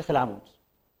مدرسة شيخ العمود.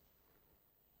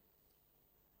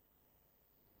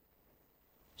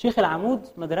 شيخ العمود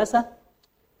مدرسة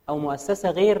أو مؤسسة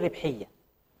غير ربحية،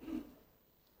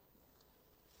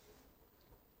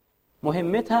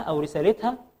 مهمتها أو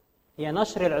رسالتها هي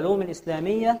نشر العلوم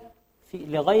الإسلامية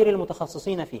لغير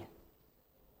المتخصصين فيها.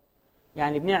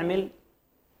 يعني بنعمل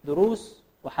دروس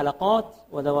وحلقات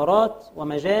ودورات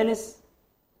ومجالس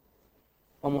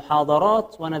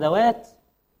ومحاضرات وندوات.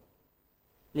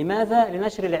 لماذا؟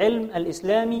 لنشر العلم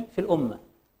الإسلامي في الأمة.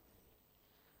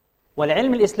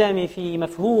 والعلم الإسلامي في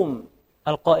مفهوم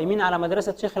القائمين على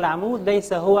مدرسة شيخ العمود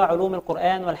ليس هو علوم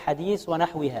القرآن والحديث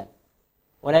ونحوها،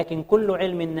 ولكن كل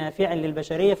علم نافع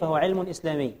للبشرية فهو علم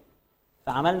إسلامي.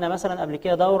 فعملنا مثلا قبل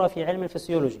كده دورة في علم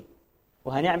الفسيولوجي،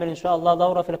 وهنعمل إن شاء الله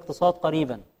دورة في الاقتصاد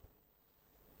قريبا،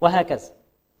 وهكذا.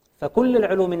 فكل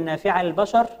العلوم النافعة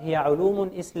للبشر هي علوم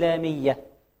إسلامية.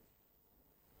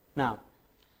 نعم.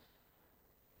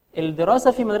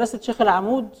 الدراسة في مدرسة شيخ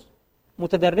العمود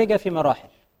متدرجة في مراحل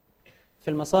في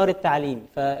المسار التعليمي.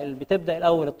 فبتبدأ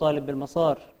الأول الطالب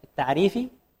بالمسار التعريفي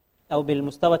أو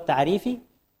بالمستوى التعريفي،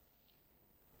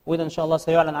 وده إن شاء الله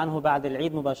سيعلن عنه بعد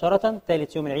العيد مباشرة،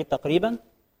 ثالث يوم العيد تقريبا.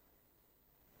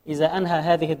 إذا أنهى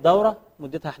هذه الدورة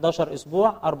مدتها 11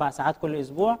 أسبوع، 4 ساعات كل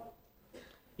أسبوع،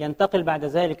 ينتقل بعد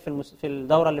ذلك في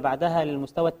الدورة اللي بعدها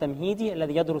للمستوى التمهيدي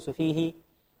الذي يدرس فيه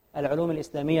العلوم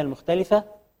الإسلامية المختلفة.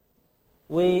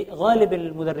 وغالب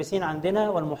المدرسين عندنا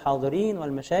والمحاضرين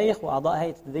والمشايخ وأعضاء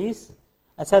هيئة التدريس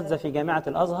أساتذة في جامعة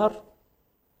الأزهر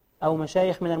أو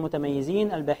مشايخ من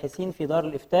المتميزين الباحثين في دار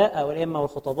الإفتاء أو الأئمة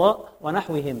والخطباء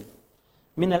ونحوهم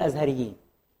من الأزهريين.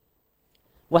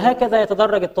 وهكذا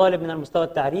يتدرج الطالب من المستوى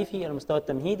التعريفي إلى المستوى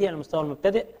التمهيدي إلى المستوى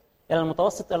المبتدئ إلى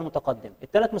المتوسط إلى المتقدم.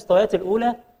 الثلاث مستويات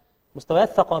الأولى مستويات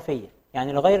ثقافية،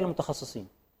 يعني لغير المتخصصين.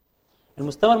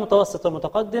 المستوى المتوسط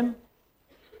والمتقدم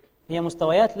هي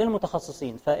مستويات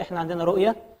للمتخصصين. فإحنا عندنا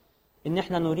رؤية إن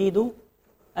إحنا نريد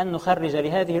أن نخرج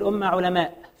لهذه الأمة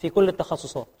علماء في كل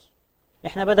التخصصات.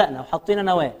 إحنا بدأنا وحطينا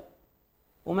نواة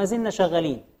وما زلنا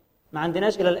شغالين. ما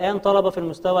عندناش إلى الآن طلبة في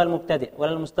المستوى المبتدئ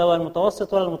ولا المستوى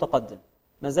المتوسط ولا المتقدم،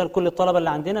 ما زال كل الطلبة اللي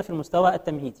عندنا في المستوى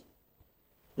التمهيدي.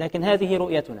 لكن هذه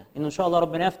رؤيتنا، إن شاء الله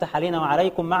ربنا يفتح علينا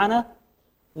وعليكم معنا،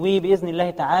 وبإذن الله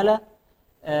تعالى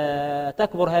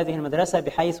تكبر هذه المدرسة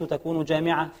بحيث تكون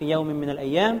جامعة في يوم من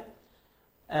الأيام،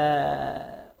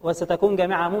 وستكون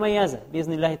جامعة مميزة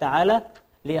بإذن الله تعالى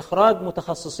لإخراج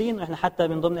متخصصين. وإحنا حتى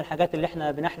من ضمن الحاجات اللي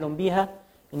إحنا بنحلم بيها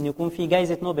إن يكون في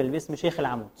جائزة نوبل باسم شيخ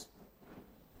العمود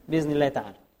بإذن الله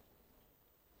تعالى.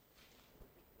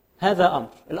 هذا أمر.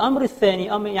 الأمر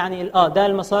الثاني أمر يعني ده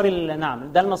المسار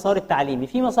نعم، ده المسار التعليمي.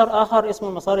 في مسار آخر اسمه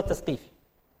المسار التثقيفي.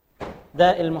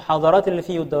 ده المحاضرات اللي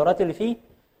فيه والدورات اللي فيه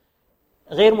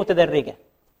غير متدرجة،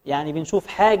 يعني بنشوف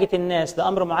حاجة الناس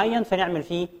لأمر معين فنعمل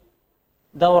فيه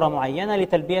دورة معينة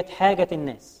لتلبية حاجة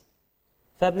الناس.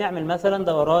 فبنعمل مثلا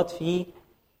دورات في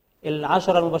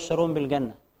 10 المبشرون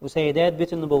بالجنة وسيدات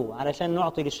بيت النبوة علشان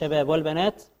نعطي للشباب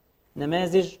والبنات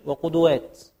نماذج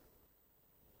وقدوات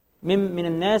من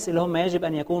الناس اللي هم يجب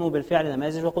أن يكونوا بالفعل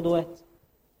نماذج وقدوات.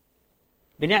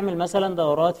 بنعمل مثلا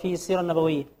دورات في السيرة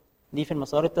النبوية، دي في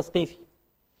المسار التثقيفي.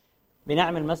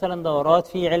 بنعمل مثلا دورات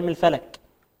في علم الفلك،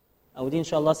 أو دي إن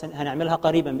شاء الله هنعملها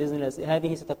قريبا بإذن الله،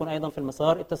 هذه ستكون أيضا في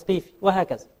المسار التثقيفي،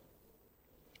 وهكذا.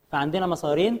 فعندنا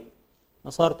مسارين،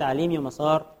 مسار تعليمي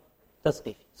ومسار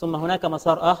تثقيفي. ثم هناك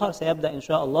مسار آخر سيبدأ إن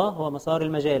شاء الله، هو مسار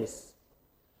المجالس.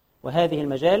 وهذه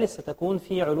المجالس ستكون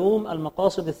في علوم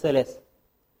المقاصد الثلاث،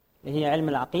 اللي هي علم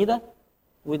العقيدة،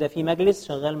 وده في مجلس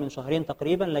شغال من شهرين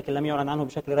تقريبا لكن لم يعلن عنه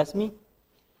بشكل رسمي.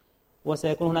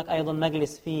 وسيكون هناك أيضا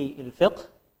مجلس في الفقه،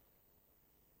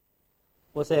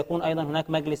 وسيكون أيضا هناك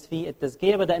مجلس في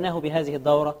التزكية. بدأناه بهذه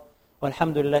الدورة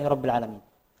والحمد لله رب العالمين.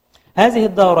 هذه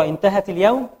الدورة انتهت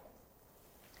اليوم،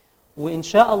 وإن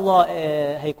شاء الله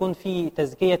هيكون في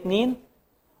تزكية 2،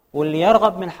 واللي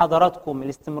يرغب من حضراتكم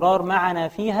الاستمرار معنا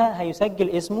فيها هيسجل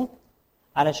اسمه،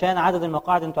 علشان عدد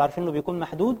المقاعد انتوا عارفين انه بيكون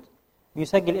محدود.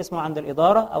 بيسجل اسمه عند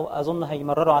الإدارة، أو أظن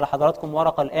هيمرروا على حضراتكم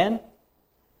ورقة الآن،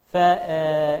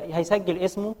 فهيسجل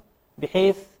اسمه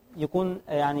بحيث يكون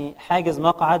يعني حاجز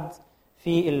مقعد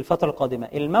في الفترة القادمة.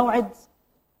 الموعد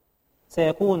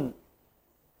سيكون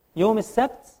يوم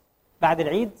السبت بعد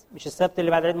العيد، مش السبت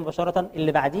اللي بعد العيد مباشرة،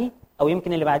 اللي بعديه أو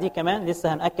يمكن اللي بعديه كمان،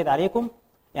 لسه هنأكد عليكم،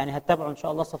 يعني هتتابعوا إن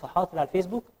شاء الله الصفحات اللي على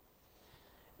الفيسبوك.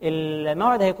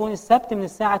 الموعد هيكون السبت من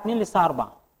الساعة 2 للساعة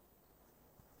 4.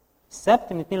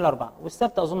 السبت من 2 ل 4،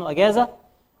 والسبت أظن أجازة،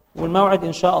 والموعد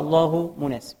إن شاء الله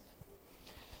مناسب.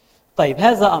 طيب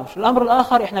هذا أمر. الأمر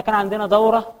الآخر، إحنا كان عندنا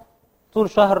دورة طول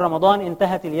شهر رمضان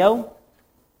انتهت اليوم،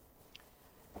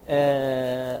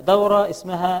 دورة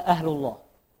اسمها أهل الله،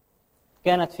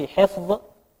 كانت في حفظ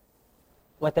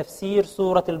وتفسير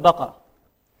سورة البقرة.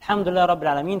 الحمد لله رب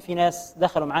العالمين، في ناس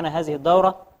دخلوا معنا هذه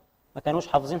الدورة ما كانوش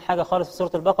حافظين حاجة خالص في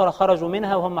سورة البقرة، خرجوا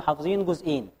منها وهم حافظين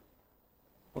جزئين.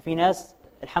 وفي ناس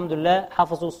الحمد لله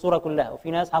حفظوا السورة كلها،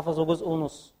 وفي ناس حفظوا جزء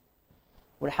ونص،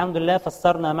 والحمد لله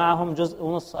فسرنا معهم جزء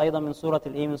ونص أيضا من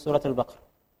سورة البقرة.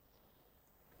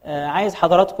 عايز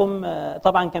حضراتكم،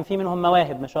 طبعا كان في منهم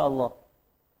مواهب ما شاء الله،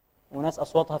 وناس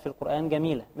أصواتها في القرآن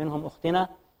جميلة، منهم أختنا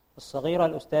الصغيرة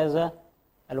الأستاذة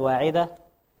الواعدة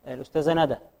الأستاذة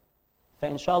ندى.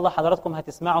 فإن شاء الله حضراتكم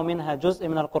هتسمعوا منها جزء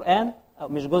من القرآن، أو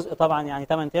مش جزء طبعا يعني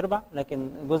 8/4،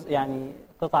 لكن جزء يعني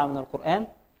قطعة من القرآن.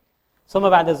 ثم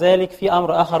بعد ذلك في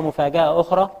أمر آخر، مفاجأة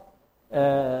أخرى،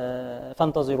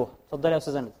 فانتظروها. اتفضلي يا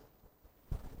أستاذة ندى.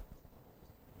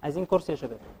 عايزين كرسي يا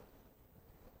شباب.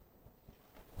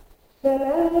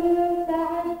 فمن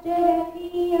تعجل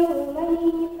في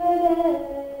يومين فلا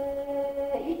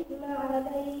إثم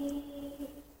عليه،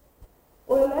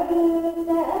 ومن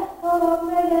تأخر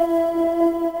فلا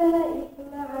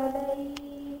إثم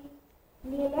عليه،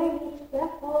 لمن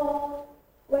اتقى.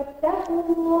 واتقوا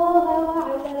الله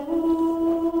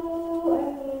واعلموا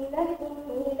أنكم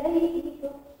إليه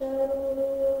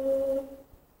تحشرون.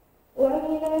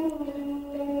 ومن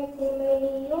الناس من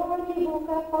يعجبك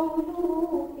قوله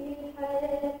في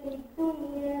الحياة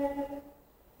الدنيا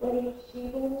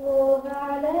ويشهد الله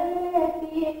على ما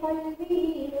في قلبه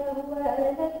وهو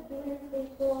ألد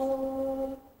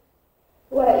الخصام.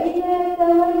 وإذا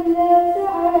تولى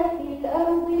سعى في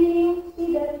الأرض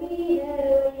ليفسد فيها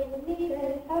ويهلك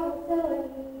الحرث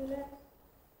والنسل،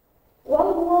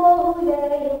 والله لا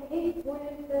يحب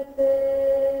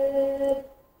الفساد.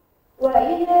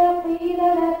 وإذا قيل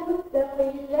له اتق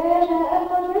الله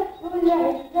أخذته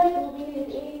العزة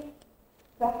بالإثم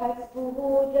فحسبه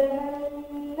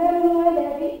جهنم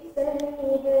ولبئس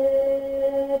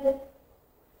المهاد.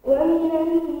 ومن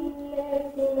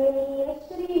الناس من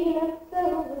يشري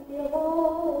نفسه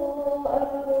ابتغاء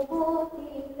مرضات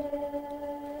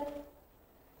الله،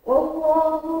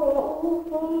 والله رؤوف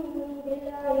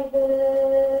بالعباد.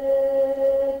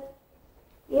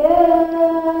 يا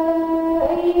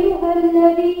أيها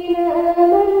الذين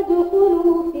آمنوا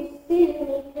ادخلوا في السلم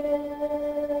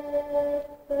كافة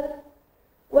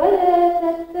ولا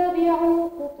تتبعوا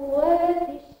خطوات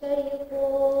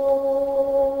الشيطان،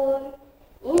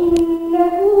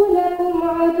 إنه لكم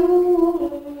عدو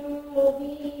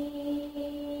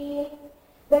مبين.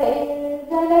 فإن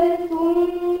زللتم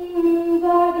من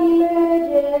بعد ما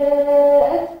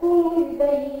جاءتكم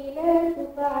البينات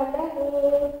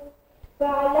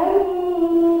فاعلموا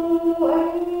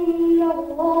أن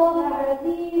الله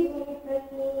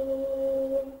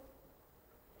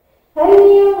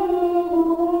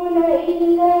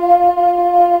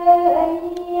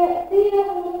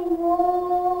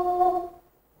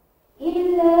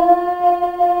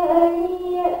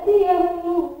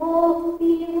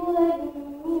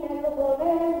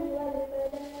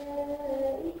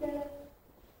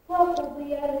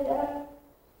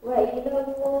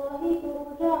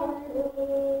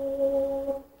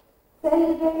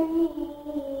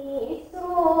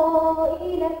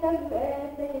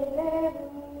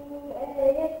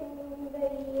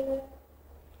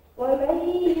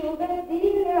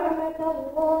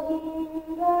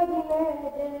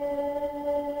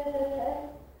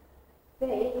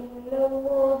إن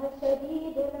الله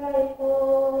شديد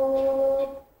العقاب.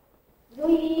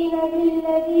 زين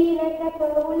للذين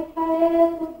كفروا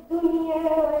الحياة الدنيا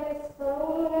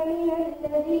ويسخرون من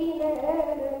الذين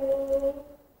آمنوا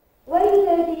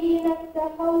والذين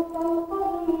اتقوا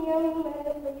فوقهم يوم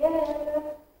القيامة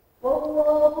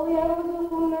والله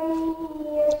يرزق من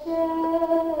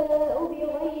يشاء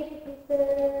بغير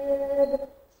حساب.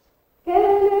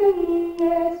 كان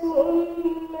الناس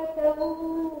أمة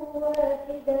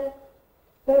واحدة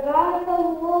فبعث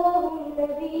الله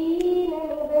النبيين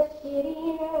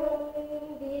مبشرين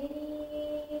ومنذرين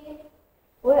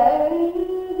وأنزل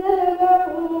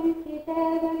معهم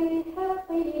الكتاب بالحق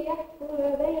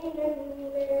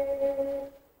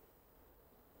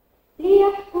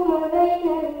ليحكم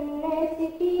بين الناس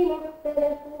فيما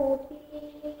اختلفوا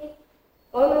فيه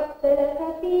وما اختلف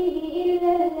فيه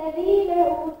إلا الذين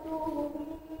أوتوه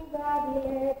من بعد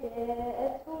ما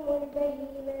جاءتهم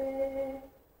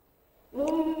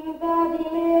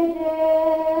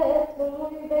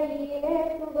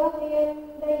البينات بغيا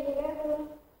بينهم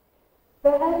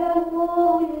فهدى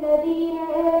الله الذين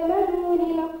آمنوا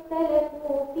لما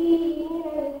اختلفوا فيه من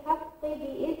الحق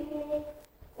بإذنه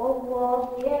والله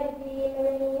يهدي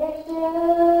من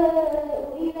يشاء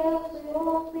إلى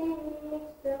صراط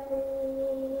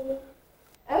مستقيم.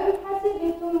 أم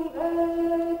حسبتم أن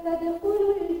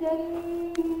تدخلوا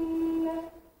الجنة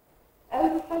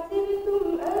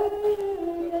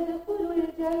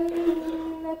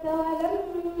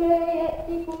ولما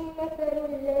يأتكم مثل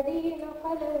الذين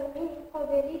خلوا من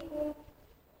قبلكم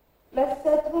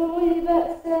مستهم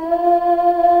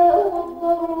البأساء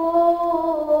والضراء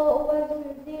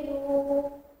وزلزلوا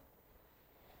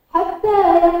حتى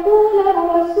يقول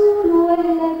الرسول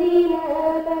والذين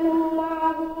آمنوا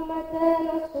معه متى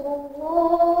نصر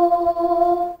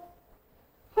الله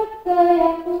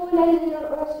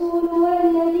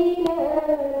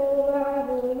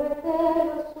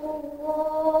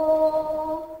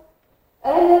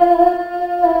ألا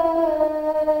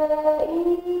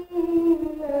إن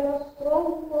نصر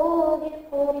الله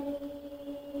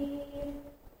قريب.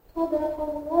 صدق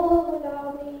الله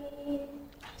العظيم.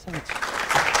 أحسنت.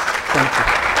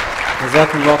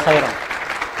 جزاكم الله خيرا.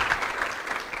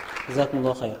 جزاكم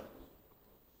الله خيرا.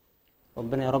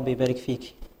 ربنا يا رب يبارك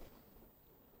فيك.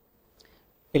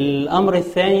 الأمر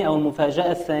الثاني أو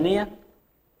المفاجأة الثانية،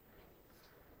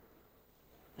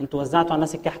 أنتوا وزعتوا على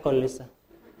الناس الكحك ولا لسه؟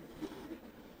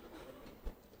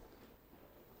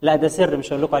 لا ده سر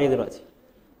مش هقول لكم عليه دلوقتي.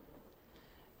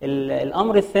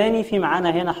 الأمر الثاني في معانا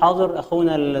هنا حاضر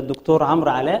أخونا الدكتور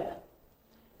عمرو علاء.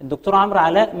 الدكتور عمرو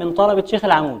علاء من طلبة شيخ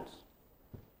العمود،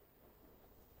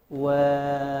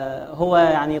 وهو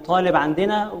يعني طالب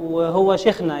عندنا وهو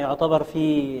شيخنا يعتبر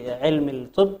في علم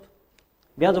الطب.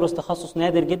 بيدرس تخصص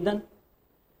نادر جدا،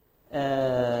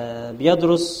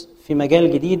 بيدرس في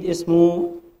مجال جديد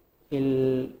اسمه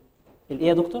ايه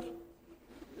يا دكتور؟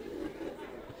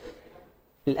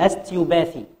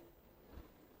 الاستيوباثي.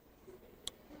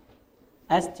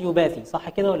 استيوباثي صح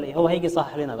كده ولا ايه؟ هو هيجي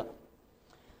صح لنا بقى.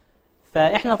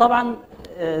 فاحنا طبعا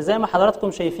زي ما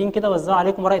حضراتكم شايفين كده وزعوا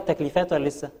عليكم ورق التكليفات ولا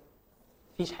لسه؟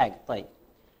 مفيش حاجه. طيب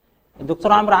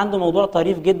الدكتور عمرو عنده موضوع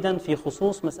طريف جدا في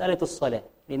خصوص مسألة الصلاة،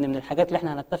 لأن من الحاجات اللي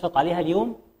احنا هنتفق عليها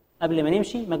اليوم قبل ما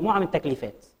نمشي مجموعة من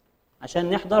التكليفات عشان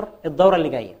نحضر الدورة اللي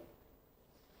جاية.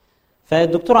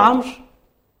 فالدكتور عمرو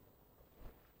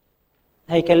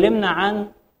هيكلمنا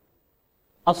عن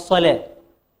الصلاة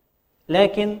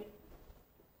لكن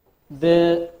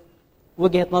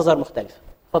بوجهة نظر مختلفة.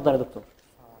 اتفضل يا دكتور.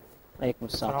 عليكم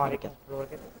السلام. السلام عليكم.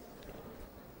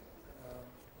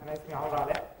 أنا اسمي عمرو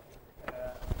علاء.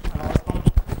 أنا أصلاً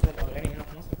في الأولاني هنا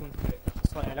في مصر كنت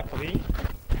أخصائي علاج طبيعي.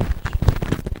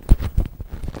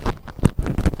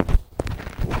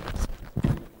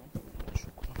 مش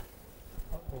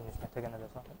محتاج أنا ده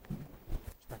صح؟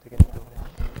 مش محتاج أنا ده.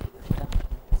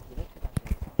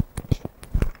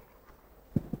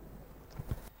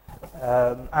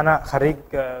 أنا خريج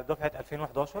دفعة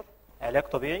 2011 علاج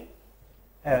طبيعي.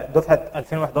 دفعة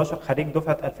 2011 خريج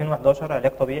دفعة 2011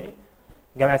 علاج طبيعي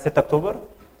جامعة 6 أكتوبر.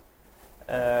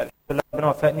 الحمد لله ربنا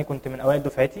وفقني، كنت من أوائل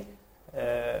دفعتي.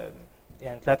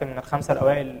 يعني طلعت من الخمسة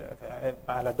الأوائل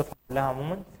على الدفعة كلها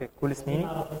عموما في كل سنيني.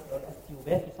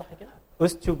 أستيوباثي صح كده؟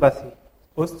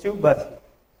 أستيوباثي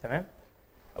تمام.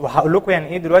 وهقول لكم يعني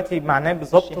إيه دلوقتي معناه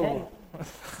بالظبط.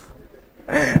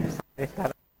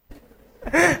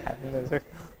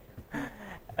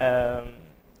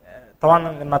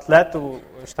 طبعا لما طلعت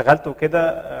واشتغلت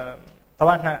وكده،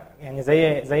 طبعا احنا يعني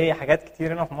زي حاجات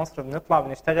كتير هنا في مصر بنطلع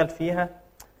بنشتغل فيها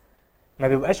ما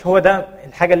بيبقاش هو ده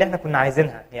الحاجه اللي احنا كنا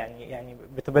عايزينها. يعني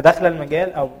بتبقى داخله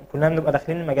المجال او كلنا بنبقى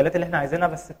داخلين المجالات اللي احنا عايزينها،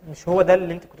 بس مش هو ده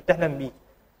اللي انت كنت بتحلم بيه.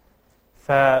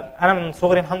 فانا من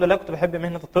صغري الحمد لله كنت بحب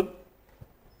مهنه الطب،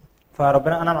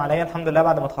 فربنا انعم عليا الحمد لله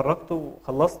بعد ما اتخرجت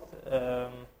وخلصت.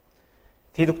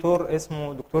 في دكتور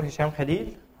اسمه دكتور هشام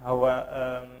خليل، هو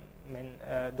من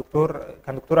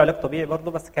كان دكتور علاج طبيعي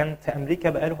برضه، بس كان في امريكا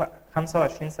بقاله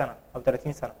 25 سنه او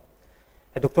 30 سنه.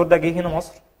 الدكتور ده جه هنا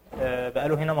مصر،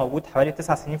 بقاله هنا موجود حوالي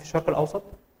 9 سنين في الشرق الاوسط،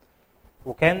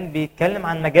 وكان بيتكلم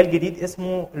عن مجال جديد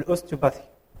اسمه الاوستيوباثي.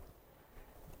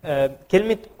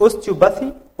 كلمه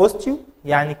اوستيوباثي، اوستيو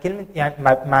يعني كلمه، يعني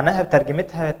معناها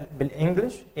بترجمتها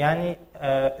بالانجلش يعني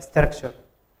ستراكشر،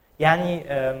 يعني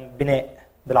بناء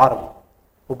بالعربي،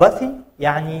 وباثي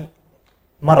يعني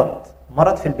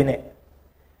مرض في البناء.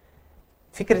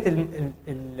 فكره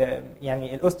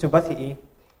يعني الاوستيوباثي ايه؟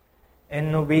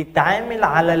 انه بيتعامل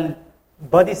على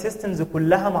البادي سيستمز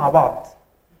كلها مع بعض،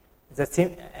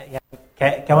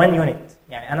 يعني كوان يونت.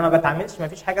 يعني انا ما بتعاملش، ما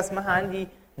فيش حاجه اسمها عندي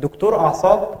دكتور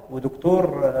اعصاب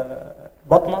ودكتور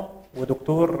بطنه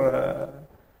ودكتور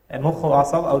مخ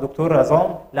واعصاب او دكتور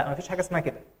عظام، لا ما فيش حاجه اسمها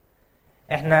كده.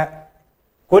 احنا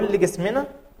كل جسمنا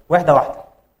واحده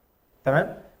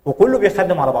تمام، وكله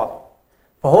بيخدم على بعضه.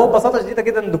 فهو ببساطه شديده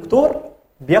جدا الدكتور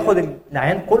بياخد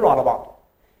العيان كله على بعضه،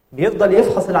 بيفضل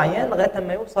يفحص العيان لغايه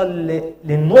ما يوصل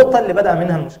للنقطه اللي بدأ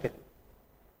منها المشكله.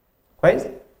 كويس؟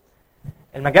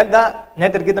 المجال ده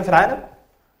نادر جدا في العالم،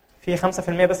 في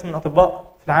 5% بس من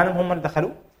الاطباء في العالم هم اللي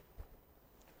دخلوه.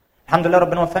 الحمد لله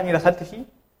ربنا وفقني دخلت فيه،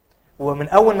 ومن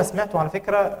اول ما سمعته على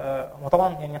فكره هو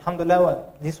طبعا يعني الحمد لله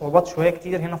دي صعوبات شويه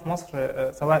كتير هنا في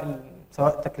مصر، سواء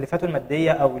تكلفاته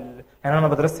الماديه او يعني انا ما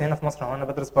بدرسش هنا في مصر، او انا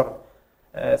بدرس بره،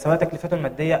 سواء تكلفته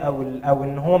الماديه او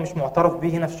ان هو مش معترف به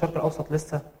هنا في الشرق الاوسط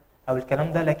لسه او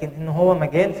الكلام ده، لكن ان هو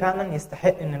مجال فعلا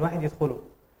يستحق ان الواحد يدخله،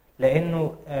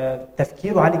 لانه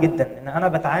تفكيره عالي جدا. ان انا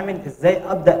بتعامل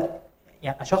ازاي ابدا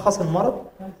يعني اشخص المرض.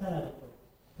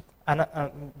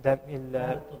 انا ده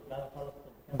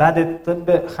بعد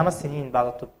الطب 5 سنين بعد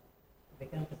الطب.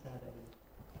 بكام في السنه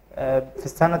تقريبا؟ في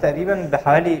السنه تقريبا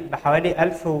بحوالي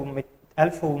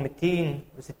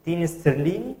 1260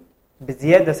 استرليني،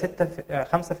 بزياده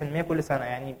 5% كل سنه.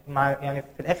 يعني يعني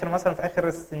في الاخر مثلا في اخر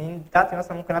السنين بتاعتي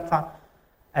مثلا ممكن ادفع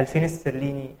 2000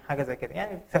 استرليني حاجه زي كده،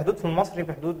 يعني في حدود، في المصري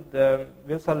في حدود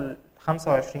بيوصل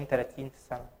 25 30 في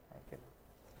السنه يعني كده.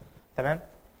 تمام.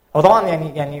 هو طبعا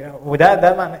يعني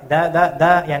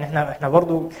ده يعني احنا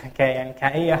برضو يعني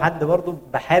كاي حد برضو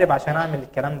بحارب عشان اعمل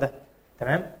الكلام ده.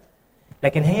 تمام.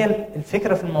 لكن هي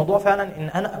الفكره في الموضوع فعلا ان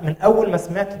انا من اول ما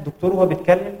سمعت الدكتور وهو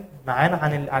بيتكلم معانا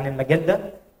عن المجال ده،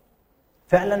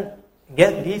 فعلا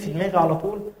جه في دماغي على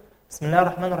طول بسم الله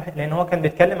الرحمن الرحيم، لان هو كان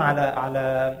بيتكلم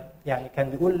على يعني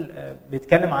كان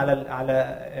بيتكلم على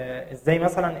ازاي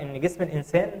مثلا ان جسم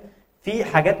الانسان فيه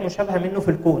حاجات مشابهه منه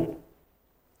في الكون.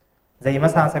 زي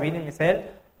مثلا على سبيل المثال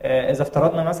اذا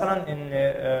افترضنا مثلا ان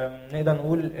نقدر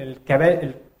نقول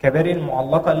الكباري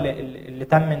المعلقه اللي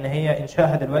تم ان هي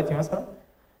انشائها دلوقتي مثلا،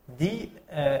 دي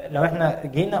لو احنا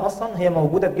جينا اصلا هي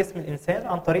موجوده في جسم الانسان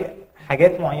عن طريق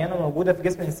حاجات معينه موجوده في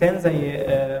جسم الانسان، زي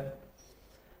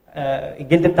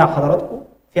الجلد بتاع حضراتكم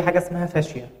في حاجه اسمها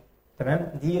فاشيه.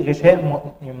 تمام. دي غشاء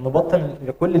مبطن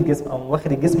لكل الجسم او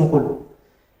واخد الجسم كله.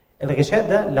 الغشاء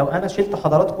ده لو انا شلت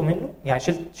حضراتكم منه، يعني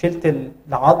شلت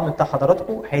العظم بتاع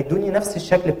حضراتكم، هيدوني نفس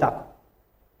الشكل بتاعكم.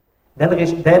 ده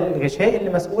الغشاء اللي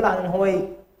مسؤول عن ان هو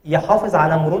يحافظ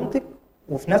على مرونتك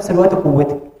وفي نفس الوقت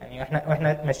قوتك. يعني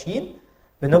احنا ماشيين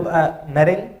بنبقى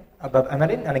ببقى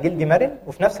مرن، انا جلدي مرن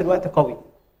وفي نفس الوقت قوي.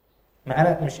 ما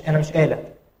انا مش آلة.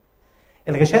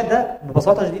 الغشاء ده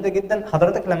ببساطه شديده جدا،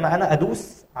 حضرتك لما انا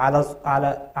ادوس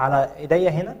على ايديا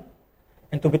هنا،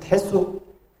 انتوا بتحسوا،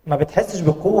 ما بتحسش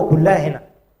بالقوه كلها هنا،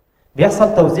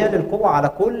 بيحصل توزيع للقوه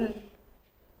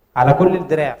على كل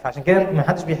الدراع. فعشان كده ما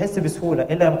حدش بيحس بسهوله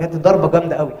الا لما كانت الضربه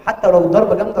جامده قوي. حتى لو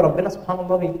الضربه جامده ربنا سبحان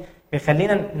الله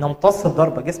بيخلينا نمتص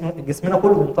الضربه، جسمنا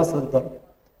كله بيمتص الضربه.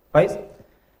 كويس.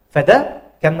 فده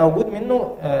كان موجود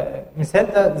منه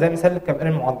مثال، ده زي مثال الكباري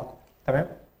المعلقه. تمام.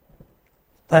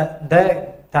 فده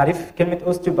تعريف كلمه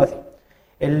اوستيوباثي.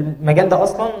 المجال ده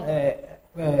اصلا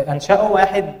انشأه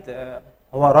واحد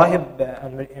هو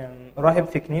راهب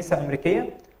في كنيسه امريكيه،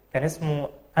 كان اسمه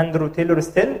اندرو تايلور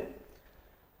ستيل.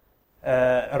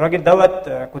 الراجل دوت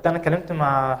كنت انا اتكلمت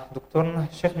مع دكتورنا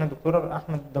شيخنا الدكتور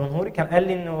احمد الدمنهوري، كان قال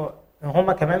لي انه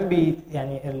هم كمان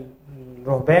يعني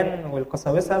الرهبان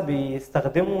والقساوسه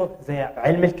بيستخدموا زي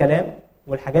علم الكلام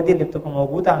والحاجات دي اللي بتبقى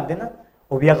موجوده عندنا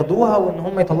وبياخدوها وان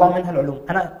هم يطلعوا منها العلوم.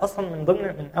 انا اصلا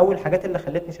من اول الحاجات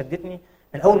اللي شدتني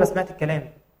من اول ما سمعت الكلام،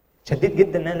 شديت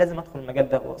جدا ان انا لازم ادخل المجال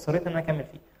ده واصريت ان انا اكمل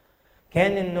فيه.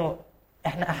 كان انه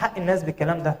احنا احق الناس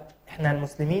بالكلام ده، احنا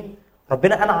المسلمين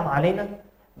ربنا انعم علينا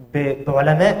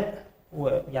بعلماء،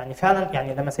 ويعني فعلا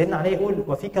يعني لما سيدنا علي يقول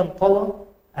وفيك انطلى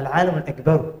العالم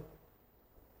الاكبر،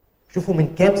 شوفوا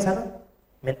من كام سنه،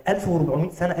 من 1400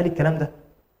 سنه قال الكلام ده.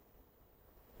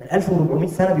 من 1400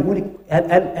 سنه بيقول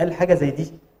قال حاجه زي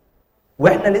دي،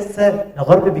 واحنا لسه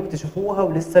الغرب بيكتشفوها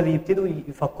ولسه بيبتدوا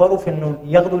يفكروا في انه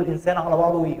ياخدوا الانسان على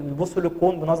بعضه ويبصوا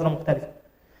للكون بنظره مختلفه.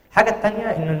 الحاجه الثانيه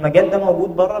ان المجال ده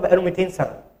موجود بره بقاله 200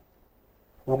 سنه،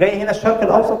 وجاي هنا الشرق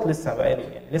الاوسط لسه بقاله،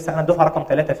 يعني لسه انا الدفعه رقم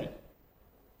 3 فيه.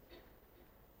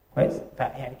 كويس؟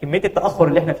 يعني كميه التاخر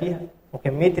اللي احنا فيها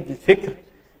وكميه الفكر،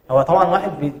 هو طبعا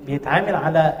واحد بيتعامل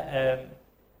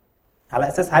على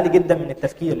اساس عالي جدا من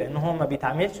التفكير، لان هو ما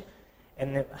بيتعاملش.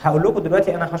 ان هقول لكم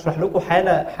دلوقتي، انا هشرح لكم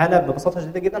حاله ببساطه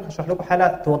شديده جدا، هشرح لكم حاله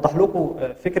توضح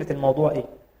لكم فكره الموضوع ايه.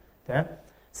 تمام؟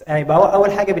 يعني يبقى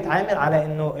اول حاجه بيتعامل على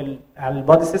انه على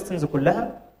البادي سيستمز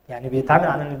كلها، يعني بيتعامل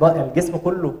على ان الجسم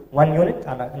كله 1 يونت،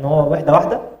 على ان هو وحده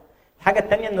واحده. الحاجه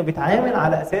الثانيه انه بيتعامل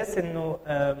على اساس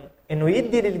انه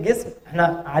يدي للجسم.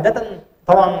 احنا عاده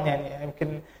طبعا يعني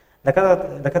يمكن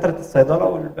دكاتره الصيدله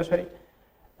والبشري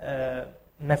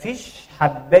مفيش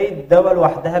حبايه دواء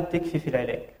لوحدها بتكفي في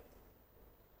العلاج.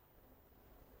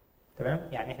 تمام؟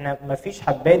 يعني احنا مفيش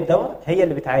حبايه دواء هي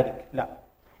اللي بتعالج، لا.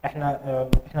 احنا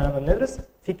لما بندرس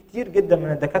في كتير جدا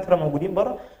من الدكاتره موجودين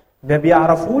بره ما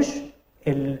بيعرفوش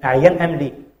العيان قام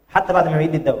ليه حتى بعد ما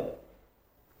بيدي الدواء.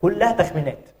 كلها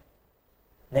تخمينات،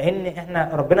 لان احنا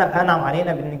ربنا انعم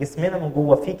علينا بان جسمنا من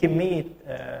جوه فيه كميه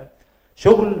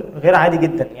شغل غير عادي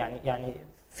جدا. يعني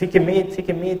في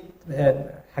كميه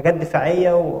حاجات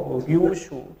دفاعيه وجيوش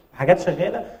وحاجات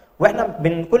شغاله، واحنا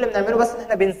كل اللي بنعمله بس ان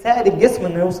احنا بنساعد الجسم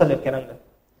انه يوصل للكلام ده.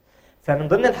 فمن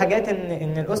ضمن الحاجات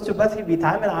ان الاوستيوباثي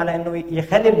بيتعامل على انه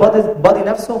يخلي البادي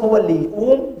نفسه هو اللي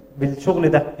يقوم بالشغل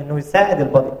ده، انه يساعد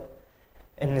البادي،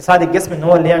 ان يساعد الجسم ان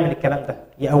هو اللي يعمل الكلام ده،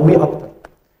 يقويه اكتر.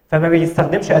 فما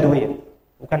بيستخدمش ادويه.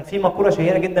 وكان في مقوله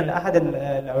شهيره جدا لاحد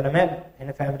العلماء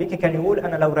هنا في امريكا، كان يقول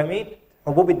انا لو رميت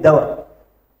حبوب الدواء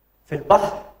في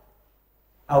البحر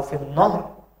او في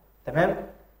النهر، تمام،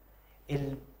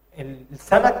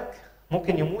 السمك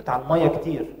ممكن يموت على الميه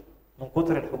كتير من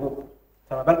كتر الحبوب،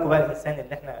 فما بالكم بقى الانسان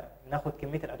اللي احنا بناخد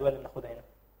كميه الادويه اللي بناخدها هنا.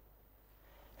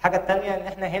 الحاجه الثانيه ان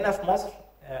احنا هنا في مصر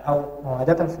او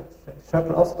عاده في الشرق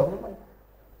الاوسط عموما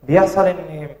بيحصل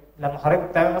ان لما حضرتك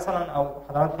بتعمل مثلا او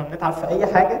حضرتك بنتعب في اي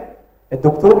حاجه،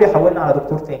 الدكتور بيحولنا على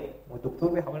دكتور تاني،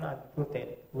 والدكتور بيحولنا على دكتور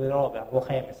تاني ورابع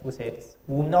وخامس وسادس،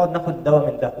 وبنقعد ناخد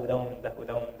دواء من ده ودواء من ده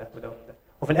ودواء من ده ودواء من ده،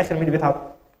 وفي الاخر مين اللي بيتعب؟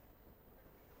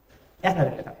 احنا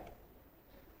اللي بنتعب.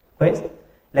 كويس؟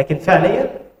 لكن فعليا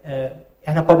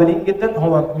احنا قابلين جدا.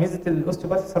 هو ميزه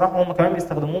الاوستيوباثي صراحه هم كمان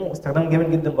بيستخدموه استخدام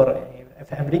جامد جدا بره. يعني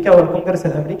في امريكا والكونجرس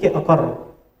الامريكي اقروا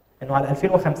انه على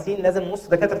 2050 لازم نص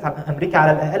دكاتره امريكا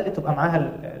على الاقل تبقى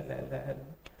معاها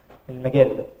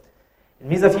المجال ده.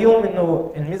 الميزه فيهم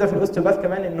انه الميزه في الاوستيوباث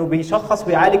كمان انه بيشخص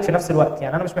ويعالج في نفس الوقت.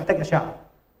 يعني انا مش محتاج اشعه،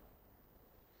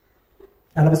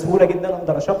 انا بسهوله جدا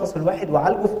اقدر اشخص الواحد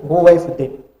واعالجه وهو واقف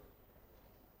قدامي.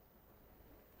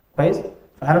 كويس؟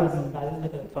 فانا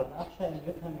بعدين اخشى ان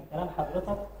يفهم من كلام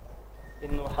حضرتك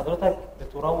انه حضرتك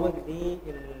بتروج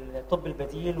للطب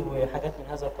البديل وحاجات من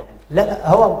هذا القبيل. لا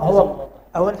هو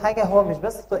اول حاجه هو مش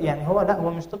بس يعني هو لا هو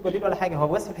مش طب بديل ولا حاجه، هو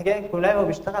بس الحكايه كلها هو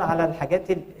بيشتغل على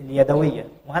الحاجات اليدويه.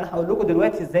 وانا هقول لكم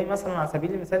دلوقتي ازاي، مثلا على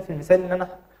سبيل المثال في المثال اللي انا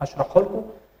هشرحه لكم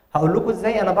هقول لكم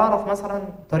ازاي انا بعرف مثلا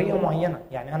طريقه معينه.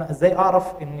 يعني انا ازاي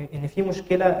اعرف ان في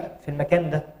مشكله في المكان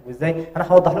ده، وازاي انا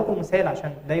هوضح لكم مثال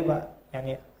عشان ده يبقى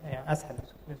يعني اسهل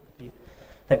كتير.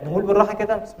 طيب نقول بالراحه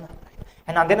كده. بسم الله.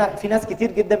 احنا عندنا في ناس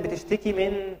كتير جدا بتشتكي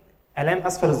من الام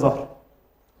اسفل الظهر،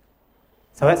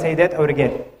 سواء سيدات او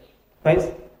رجال. كويس؟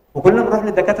 وكلنا بنروح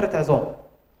لدكاتره عظام.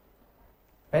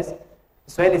 كويس؟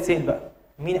 السؤال يتسال بقى،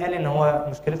 مين قال ان هو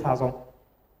مشكلتها عظام؟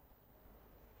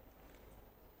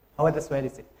 هو ده السؤال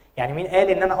يتسال. يعني مين قال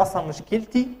ان انا اصلا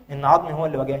مشكلتي ان عظمي هو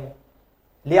اللي وجعني؟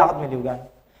 ليه عظمي اللي وجعني؟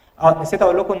 نسيت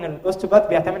اقول لكم ان الاوستيوباث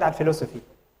بيعتمد على الفلسفي.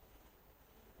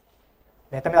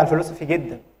 بيعتمد على الفلسفي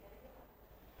جدا.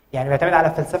 يعني بيعتمد على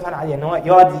الفلسفه العاليه، ان هو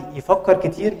يقعد يفكر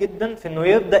كتير جدا في انه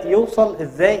يبدا يوصل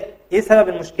ازاي ايه سبب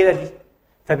المشكله دي.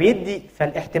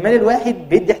 فالاحتمال الواحد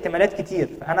بيدي احتمالات كتير،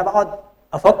 فانا بقعد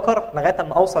افكر لغايه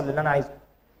ما اوصل للي انا عايزه.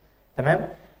 تمام؟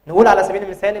 نقول على سبيل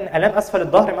المثال ان الام اسفل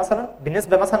الظهر مثلا،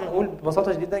 بالنسبه مثلا نقول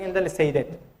ببساطه شديده جدا للسيدات.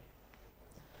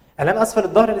 الام اسفل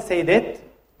الظهر للسيدات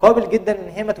قابل جدا ان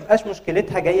هي ما تبقاش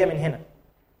مشكلتها جايه من هنا.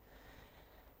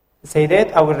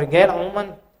 السيدات او الرجال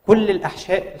عموما كل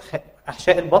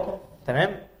احشاء البطن،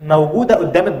 تمام، موجوده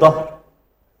قدام الظهر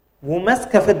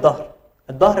وماسكه في الظهر.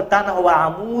 الظهر بتاعنا هو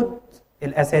عمود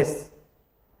الاساس.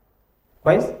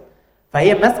 كويس؟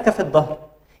 فهي ماسكه في الظهر.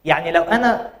 يعني لو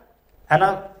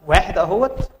انا واحد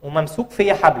اهوت وممسوك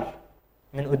فيا حبل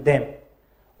من قدام،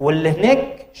 واللي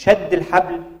هناك شد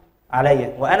الحبل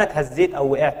عليا وانا اتهزيت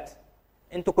او وقعت،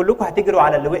 انتوا كلكم هتجروا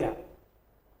على اللي وقع.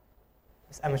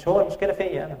 بس مش هو المشكله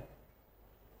فيا انا،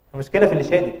 المشكله في اللي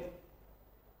شادد.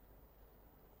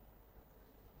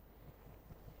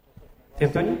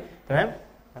 فهمتوني؟ تمام؟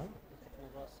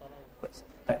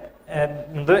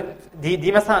 طيب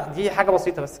دي مثلا دي حاجه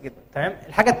بسيطه بس جدا. تمام.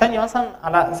 الحاجه الثانيه مثلا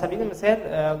على سبيل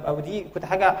المثال، او دي كنت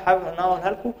حاجه حابب ان انا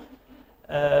اقولها لكم،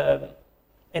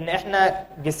 ان احنا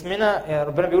جسمنا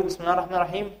ربنا بيقول بسم الله الرحمن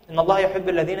الرحيم ان الله يحب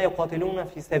الذين يقاتلون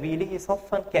في سبيله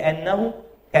صفا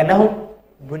كانه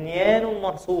بنيان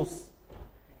مرصوص.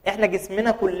 احنا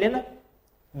جسمنا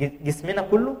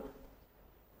كله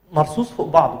مرصوص فوق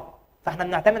بعضه، فاحنا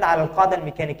بنعتمد على القاعده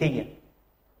الميكانيكيه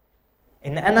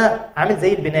ان انا عامل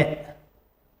زي البناء،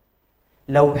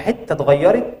 لو حته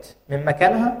اتغيرت من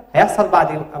مكانها هيحصل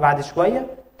بعد شويه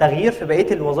تغيير في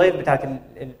بقيه الوظائف بتاعه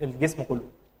الجسم كله.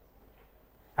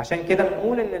 عشان كده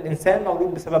بنقول ان الانسان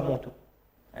مولود بسبب موته،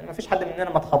 يعني مفيش حد مننا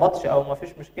ما اتخبطش او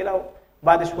مفيش مشكله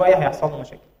وبعد شويه هيحصل له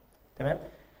مشاكل. تمام.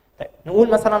 طيب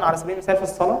نقول مثلا على سبيل المثال في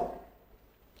الصلاه،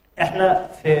 احنا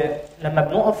لما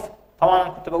بنقف، طبعا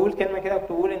كنت بقول كلمه كده،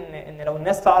 كنت بقول ان لو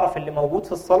الناس تعرف اللي موجود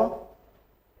في الصلاه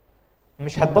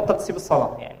مش هتبطل تسيب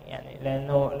الصلاه، يعني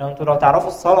لانه لو تعرفوا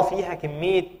الصلاه فيها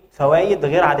كميه فوائد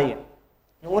غير عاديه.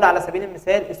 نقول على سبيل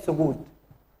المثال السجود،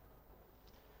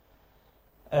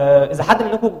 اذا حد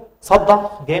منكم صدع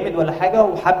جامد ولا حاجه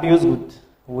وحب يسجد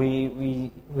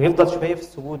ويفضل شويه في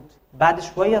السجود، بعد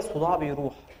شويه الصداع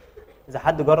بيروح. اذا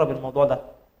حد جرب الموضوع ده،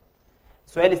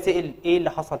 السؤال السائل ايه اللي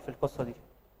حصل في القصه دي؟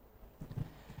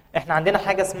 احنا عندنا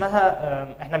حاجه اسمها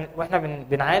واحنا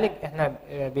بنعالج، احنا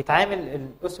بيتعامل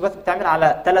الاوستيوباث بيتعامل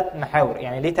على 3 محاور.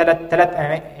 يعني ليه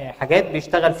 3 حاجات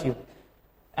بيشتغل فيهم؟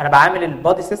 انا بعامل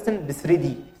البادي سيستم ب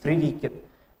 3D كده.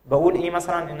 بقول ايه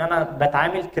مثلا؟ ان انا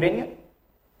بتعامل كرينيال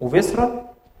وفيسرال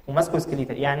وماسكو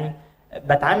سكليتال، يعني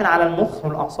بتعامل على المخ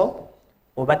والاعصاب،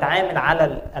 وبتعامل على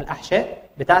الاحشاء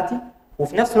بتاعتي،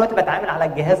 وفي نفس الوقت بتعامل على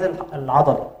الجهاز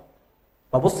العضلي.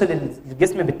 ببص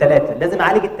للجسم ب3، لازم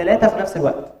اعالج ال3 في نفس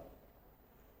الوقت.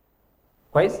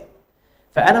 كويس؟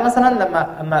 فانا مثلا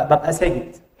لما ببقى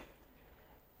ساجد،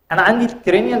 انا عندي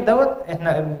الكرينيال دوت،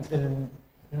 احنا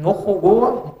المخ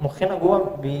جوه، مخنا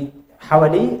جوه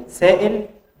حواليه سائل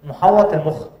محوط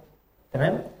المخ.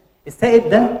 تمام؟ السائل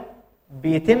ده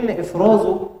بيتم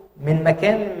افرازه من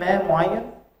مكان ما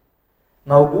معين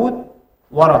موجود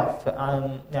ورا،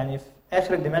 يعني في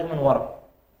اخر الدماغ من ورا،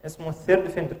 اسمه الثيرد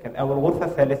فينتركل او الغرفه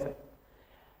الثالثه.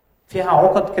 فيها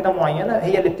عقد كده معينه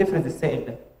هي اللي بتفرز السائل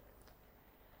ده.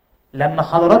 لما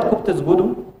حضراتكم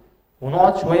بتسجدوا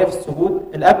ونقعد شويه في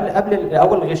السجود، قبل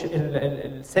الاول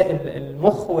السائل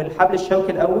المخ والحبل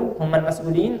الشوكي الاول هم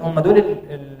المسؤولين، هم دول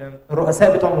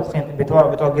الرؤساء بتوع المخين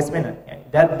بتوع جسمنا، يعني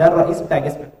ده الرئيس بتاع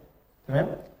جسمنا. تمام؟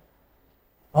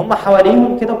 هم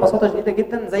حواليهم كده ببساطه شديده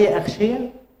جدا زي اغشيه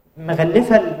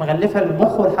مغلفه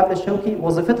المخ والحبل الشوكي،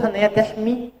 وظيفتها ان هي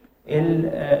تحمي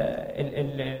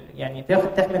يعني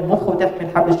تحمي المخ وتحمي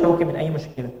الحبل الشوكي من اي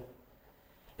مشكله.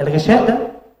 الغشاء ده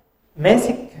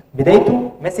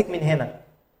بدايته ماسك من هنا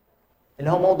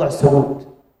اللي هو موضع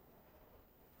السجود.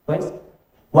 كويس؟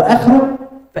 واخره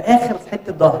في اخر حته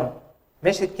الظهر،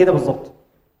 ماشي كده بالظبط،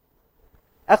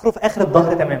 اخره في اخر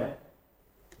الظهر تماما.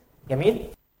 جميل؟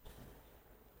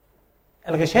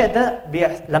 الغشاء ده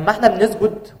لما احنا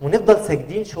بنسجد ونفضل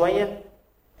ساجدين شويه،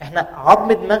 احنا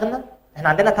عظم دماغنا، احنا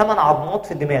عندنا 8 عظمات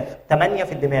في الدماغ، 8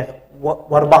 في الدماغ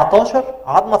و14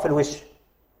 عظمه في الوش.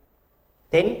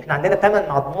 تاني، احنا عندنا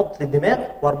 8 عظمات في الدماغ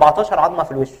و14 عظمه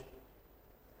في الوش.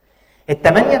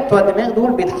 ال8 بتوع الدماغ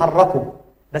دول بيتحركوا،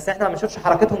 بس احنا ما بنشوفش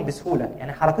حركتهم بسهوله،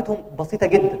 يعني حركتهم بسيطه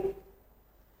جدا،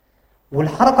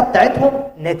 والحركه بتاعتهم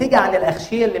ناتجه عن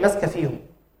الاغشيه اللي ماسكه فيهم.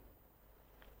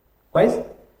 كويس؟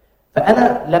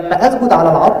 فانا لما اسجد على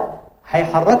العظم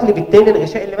هيحرك لي بالتالي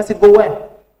الغشاء اللي ماسك جواه.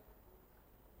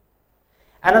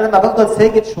 انا لما بفضل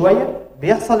ساجد شويه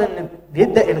بيحصل ان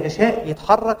بيبدا الغشاء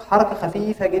يتحرك حركه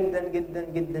خفيفه جدا جدا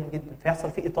جدا جدا،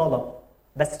 فيحصل فيه اطاله.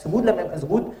 بس السجود لما يبقى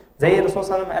سجود زي الرسول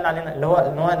صلى الله عليه وسلم قال علينا، اللي هو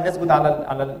ان هو نسجد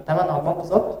على ال8 عظمات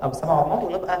بالظبط او 7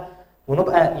 عظمات،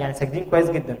 ونبقى يعني ساجدين كويس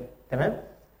جدا. تمام؟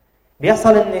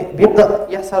 بيحصل ان بيبدا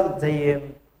يحصل زي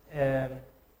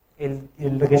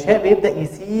الغشاء بيبدا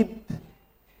يسيب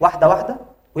واحده واحده،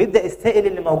 ويبدا السائل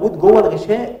اللي موجود جوه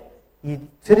الغشاء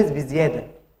يتفرز بزياده،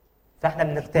 فاحنا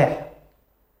بنرتاح.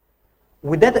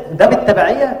 وده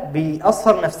بالتبعيه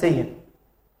بيأثر نفسيا.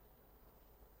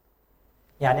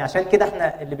 يعني عشان كده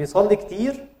احنا اللي بيصلي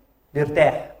كتير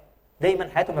بيرتاح، دايما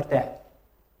حياته مرتاحه.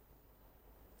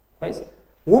 كويس؟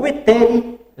 وبالتالي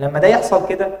لما ده يحصل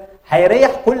كده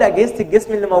هيريح كل اجهزه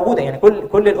الجسم اللي موجوده، يعني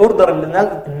كل الاوردر اللي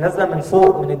نازله من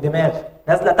فوق من الدماغ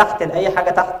نازله تحت لاي حاجه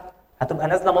تحت هتبقى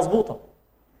نازله مظبوطه.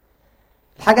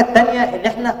 الحاجه الثانيه ان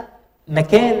احنا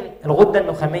مكان الغده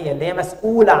النخاميه اللي هي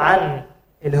مسؤوله عن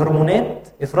الهرمونات،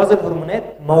 افراز الهرمونات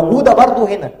موجوده برضو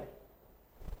هنا،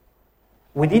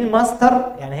 ودي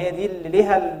الماستر، يعني هي دي اللي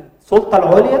ليها السلطه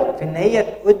العليا في ان هي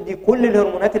تؤدي كل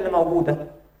الهرمونات اللي موجوده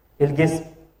للجسم.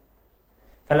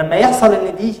 فلما يحصل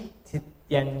ان دي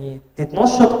يعني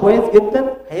تتنشط كويس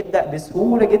جدا، هيبدا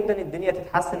بسهوله جدا الدنيا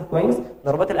تتحسن كويس،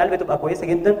 ضربات القلب تبقى كويسه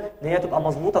جدا، الدنيا تبقى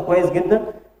مظبوطه كويس جدا،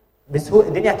 بسهوله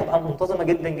الدنيا هتبقى منتظمه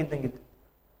جدا جدا جدا.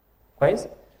 كويس؟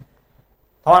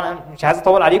 طبعا مش عايز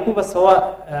اطول عليكم، بس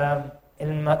هو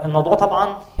الموضوع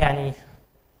طبعا يعني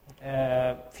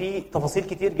في تفاصيل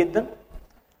كتير جدا،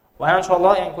 وانا ان شاء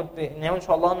الله يعني كنت ناوي ان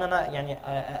شاء الله ان انا يعني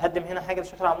اقدم هنا حاجه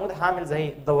للشيخ العمود، هعمل زي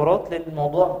دورات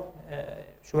للموضوع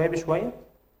شويه بشويه،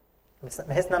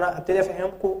 بحيث ان انا ابتدي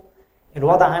افهمكم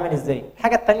الوضع عامل ازاي.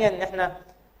 الحاجه الثانيه ان احنا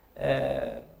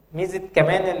ميزه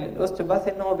كمان الاوستيوباث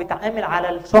ان هو بيتعامل على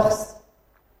الشخص،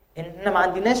 ان احنا ما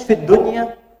عندناش في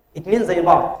الدنيا اتنين زي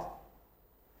بعض.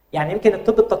 يعني يمكن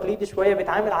الطب التقليدي شويه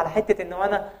بيتعامل على حته ان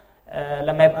انا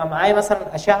لما يبقى معايا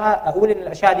مثلا اشعه اقول ان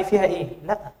الاشعه دي فيها ايه.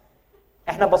 لا،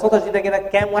 احنا ببساطه شديده كده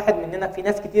كام واحد مننا، في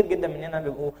ناس كتير جدا مننا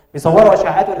بيبقوا بيصوروا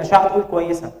اشعاعات والاشعه تقول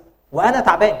كويسه وانا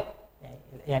تعبان،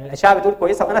 يعني الاشعه بتقول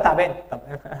كويسه وانا تعبان. طب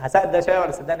هصدق ده شيء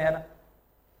ولا صدقني؟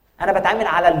 انا بتعامل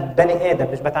على البني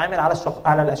ادم، مش بتعامل على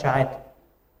على الاشعاعات.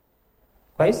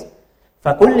 كويس؟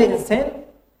 فكل انسان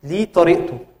ليه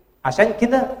طريقته. عشان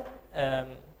كده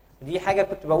دي حاجه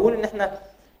كنت بقول ان احنا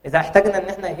اذا احتاجنا ان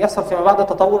احنا يحصل فيما بعد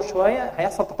تطور شويه،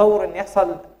 هيحصل تطور ان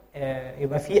يحصل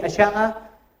يبقى في اشعه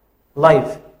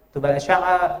لايف، تبقى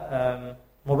الاشعه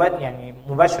يعني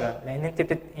مباشره، لان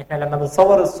احنا لما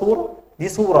بنصور الصوره دي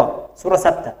صوره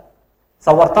ثابته،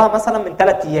 صورتها مثلا من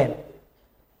 3 ايام،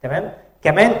 تمام؟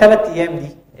 كمان 3 ايام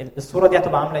دي الصوره دي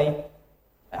هتبقى عامله ايه؟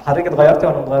 حضرتك اتغيرتي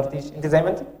ولا ما اتغيرتيش؟ انت زي ما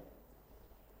انت.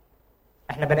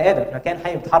 احنا بني ادم، احنا كائن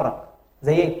حي بيتحرك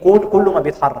زي الكون كله ما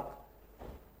بيتحرك.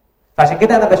 فعشان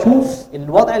كده انا بشوف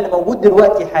الوضع اللي موجود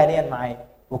دلوقتي حاليا معايا،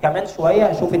 وكمان شويه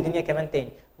هشوف الدنيا كمان تاني،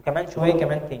 وكمان شويه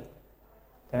كمان تاني.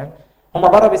 تمام؟ هما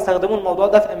بره بيستخدموا الموضوع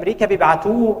ده في امريكا،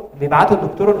 بيبعتوا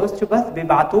الدكتور الاوستيوباث،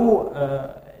 بيبعتوه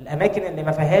الاماكن اللي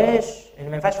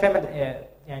ما ينفعش فيها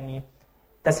يعني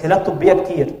تسهيلات طبيه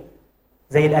كتير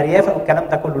زي الارياف او الكلام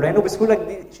ده كله، لانه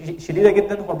بسهوله شديده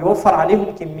جدا هو بيوفر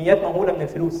عليهم كميات مهوله من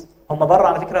الفلوس. هم بره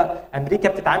على فكره امريكا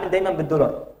بتتعامل دايما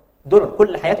بالدولار،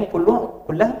 كل حياتهم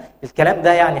كلها الكلام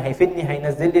ده يعني هيفيدني،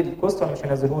 هينزل لي الكوست ولا مش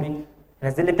هينزله لي؟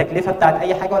 هينزل لي التكلفه بتاعت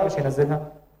اي حاجه ولا مش هينزلها؟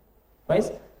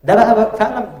 كويس؟ ده بقى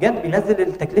فعلا بجد بينزل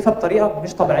التكلفه بطريقه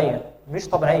مش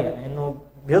طبيعيه، لانه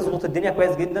بيظبط الدنيا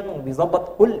كويس جدا،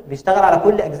 وبيظبط بيشتغل على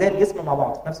كل اجزاء الجسم مع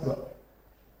بعض في نفس الوقت.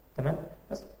 تمام؟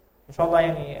 بس ان شاء الله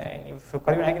يعني في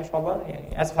القريب العاجل ان شاء الله،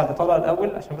 يعني اسف على الاطاله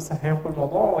الاول عشان بس افهمكم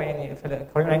الموضوع، ويعني في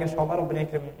القريب العاجل ان شاء الله ربنا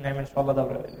يكرم نعمل ان شاء الله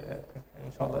دوره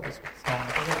ان شاء الله.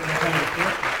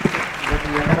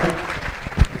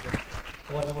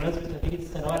 هو بمناسبه نتيجه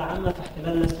الثانويه العامه،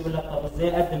 فاحتمال الناس تقول لك طب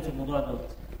ازاي اقدم في الموضوع دوت؟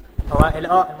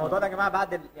 هو الموضوع ده يا جماعه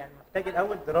يعني محتاج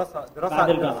الاول دراسه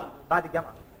بعد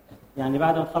الجامعه، يعني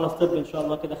بعد ما تخلص طب ان شاء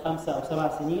الله كده 5 أو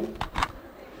 7 سنين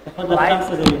تاخد لك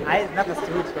 5 زي عايز نفس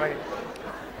طويل شويه.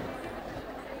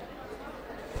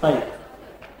 طيب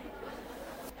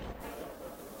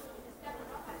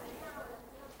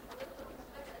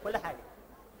كل حاجه،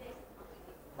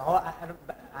 ما هو انا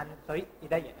عن طريق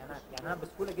ايديا انا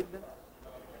بسهوله جدا.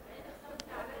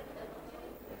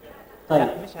 طيب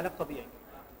مش علاج طبيعي.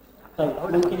 طيب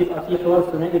ممكن يبقى في حوار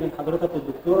ثنائي بين حضرتك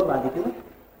والدكتور بعد كده.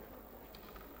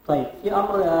 طيب في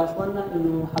امر يا اخوانا،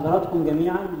 انه حضراتكم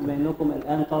جميعا بما انكم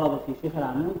الان طلبه في شيخ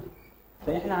العمود،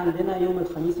 فاحنا عندنا يوم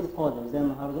الخميس القادم زي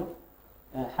النهارده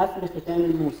حفل ختام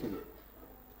الموسم.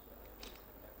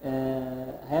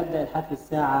 هيبدأ الحفل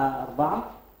الساعة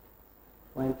 4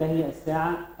 وينتهي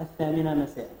الساعة 8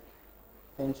 مساء.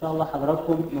 فإن شاء الله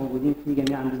حضراتكم موجودين فيه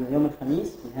جميعا بإذن يوم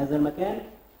الخميس في هذا المكان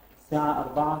الساعة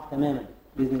 4 تماما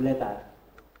بإذن الله تعالى.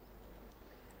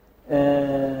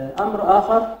 أمر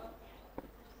آخر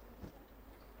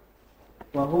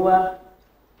وهو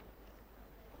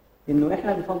إنه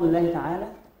إحنا بفضل الله تعالى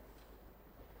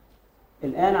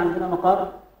الآن عندنا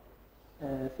مقر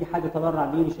في حد تبرع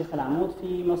به لشيخ العمود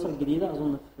في مصر الجديدة،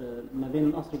 أظن في ما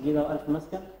بين مصر الجديدة وألف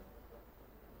مسكن.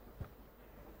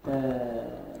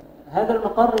 هذا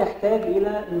المقر يحتاج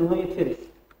إلى إنه يتفرش،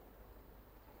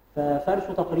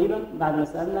 ففرشه تقريبا بعد ما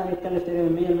سألنا هيتكلف تقريبا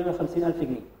 100-150 ألف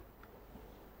جنيه.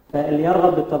 فاللي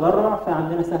يرغب بالتبرع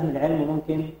فعندنا سهم العلم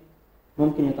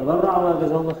ممكن يتبرع،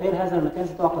 وجزاه الله خير. هذا المكان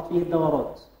ستعقد فيه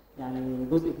الدورات، يعني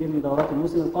جزء كبير من دورات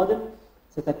الموسم القادم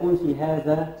ستكون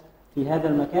في هذا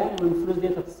المكان، والفلوس دي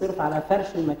تتصرف على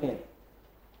فرش المكان.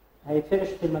 هيتفرش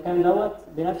في المكان دوت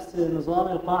بنفس نظام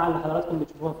القاعة اللي حضراتكم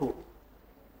بتشوفوها فوق.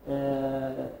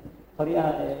 الطريقه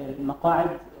المقاعد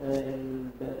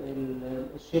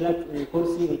الشلك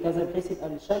الكرسي الكذا، بحيث يبقى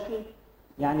الشكل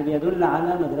يعني بيدل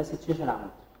على مدرسه شيخ العمود.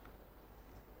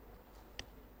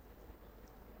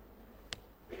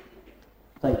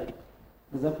 طيب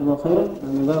جزاكم الله خيرا.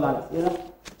 نجاوب على الاسئله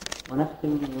ونختم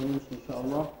ونمشي ان شاء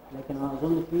الله. لكن انا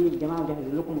اظن في الجماعه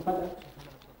جهزوا لكم مفاجاه،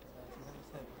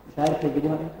 مش عارف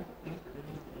هتجيبوها امتى.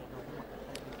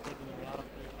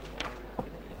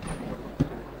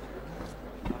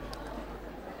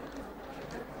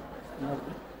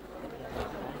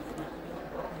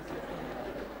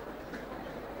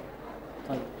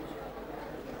 طيب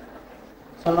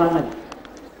صلوا على النبي.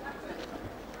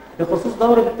 بخصوص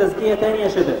دورة التزكية تاني يا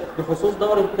شباب، بخصوص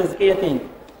دورة التزكية تاني،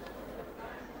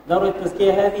 دورة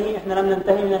التزكية هذه احنا لم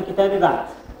ننتهي من الكتاب بعد.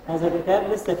 هذا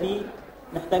الكتاب لسه فيه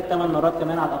محتاج 8 مرات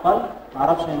كمان على الأقل،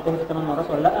 معرفش هينتهي في 8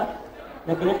 مرات ولا لأ،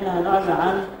 لكن احنا هنعلن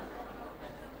عن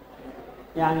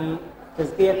يعني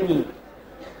تزكية 2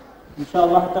 إن شاء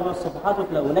الله. هتتابعوا الصفحات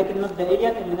وتلاقوا، لكن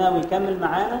مبدئيا اللي ناوي يكمل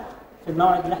معانا في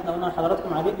الموعد اللي احنا قلنا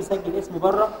لحضراتكم عليه بيسجل اسمه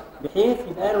بره، بحيث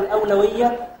يبقى له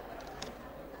الأولوية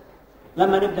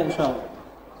لما نبدأ إن شاء الله.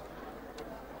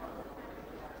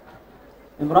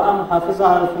 امرأة محافظة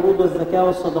على الفروض والزكاة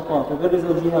والصدقات وبر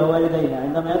زوجها ووالديها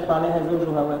عندما يدفع عليها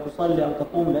زوجها وتصلي أو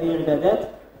تقوم بأي عبادات.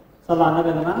 صلى على النبي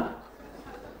يا جماعة.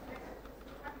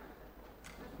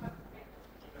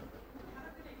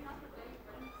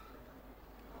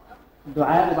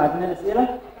 الدعاء وبعدين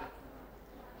الأسئلة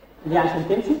دي عشان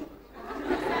تمشي.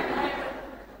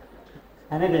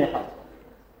 هندعي حاضر.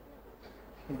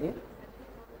 ايه؟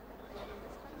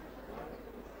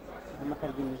 هم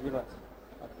خارجين مش دلوقتي.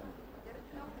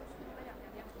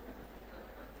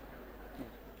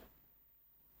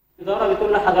 الإدارة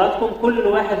بتقول لحضراتكم كل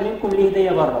واحد منكم ليه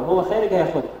هدية بره وهو خارج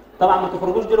هياخدها. طبعا ما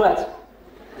تخرجوش دلوقتي.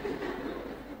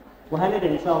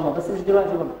 وهندعي إن شاء الله بس مش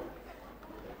دلوقتي برضه.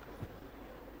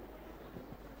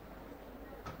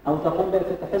 أو تقوم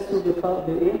تحسوا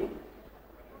بإيه؟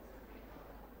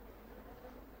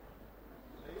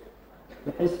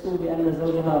 تحسوا بأن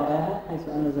زوجها رآها حيث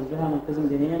أن زوجها ملتزم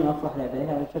دينيا ويفرح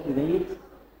لأبائها بشكل جيد.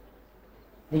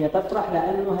 هي تفرح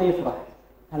لأنه هيفرح.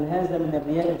 هل هذا من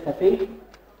الرياء الخفي؟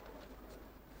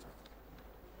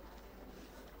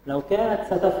 لو كانت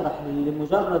ستفرح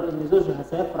لمجرد أن زوجها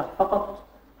سيفرح فقط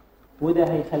وده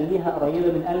هيخليها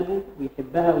قريبة من قلبه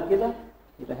ويحبها وكده،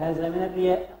 يبقى هذا من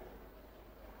الرياء.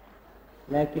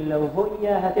 لكن لو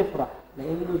هي هتفرح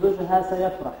لأن زوجها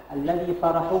سيفرح الذي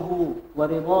فرحه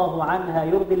ورضاه عنها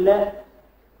يرضي الله،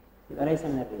 يبقى ليس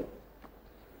من الرياء.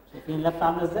 شايفين اللفة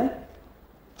عاملة ازاي؟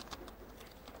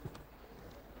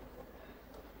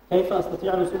 كيف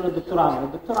استطيع الوصول للدكتور عمرو؟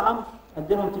 الدكتور عمرو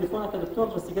ادي لهم تليفونك يا دكتور،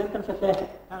 بس كده انت مش هتلاقي.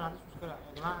 انا ما عنديش مشكله يا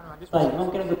جماعه، انا ما عنديش طيب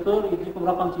ممكن الدكتور يديكم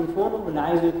رقم تليفونه واللي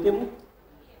عايز يكتبه،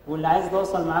 واللي عايز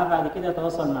يتواصل معاه بعد كده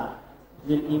يتواصل معاه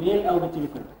بالايميل او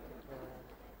بالتليفون.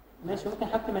 ماشي، ممكن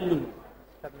حتى مليهم.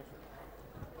 طب ماشي.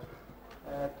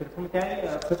 التليفون بتاعي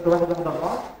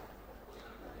 0114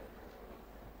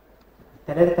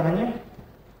 38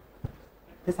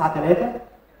 93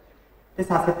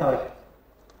 961.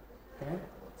 تمام.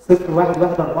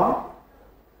 0114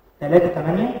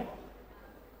 38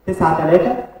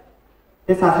 93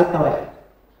 961.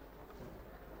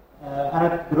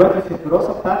 انا دلوقتي في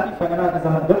الدراسه بتاعتي، فانا اذا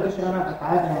ما قدرتش ان انا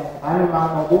اتعامل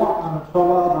مع الموضوع، انا ان شاء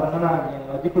الله اقدر ان انا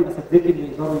يعني اوديكم الاساتذه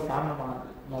اللي يقدروا يتعاملوا مع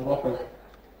الموضوع كويس.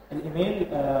 الايميل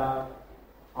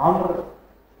عمرو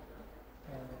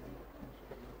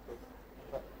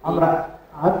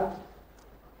عبد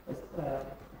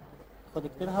خد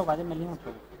اكتبها وبعدين مليهم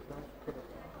كده.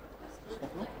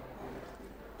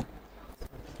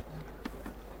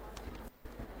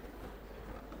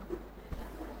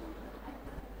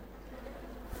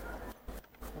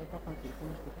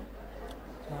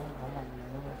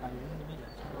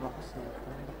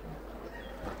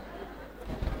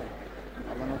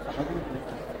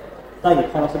 طيب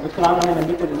خلاص الدكتور عمرو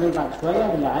هيمليكوا الايميل بعد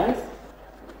شويه اللي عايز.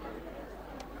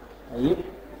 طيب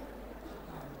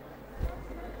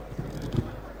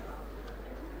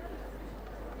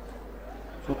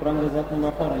شكرا جزاكم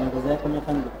الله خيرا. جزاكم يا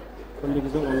فندم، كل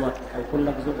جزء الله او كل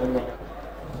جزء الله.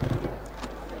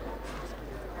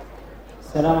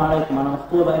 السلام عليكم. انا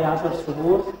مخطوبه بقالي 10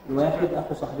 شهور لواحد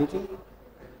اخو صاحبتي.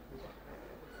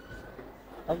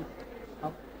 طيب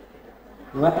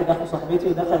لواحد اخو صاحبتي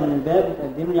ودخل من الباب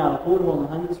وتقدم لي على طول. هو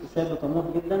مهندس وشاب طموح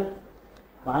جدا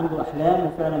وعنده احلام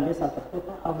وفعلا بيسعى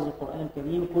لتحقيقها، حافظ القران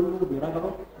الكريم كله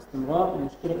بيراجعه باستمرار.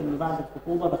 المشكله انه بعد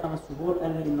الخطوبه ب5 شهور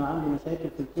قال لي انه عنده مشاكل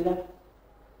في الكلى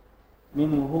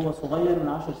من وهو صغير من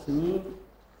 10 سنين،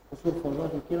 قصور في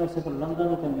وظائف الكلى، وسافر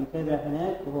لندن وكان بيتابع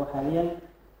هناك، وهو حاليا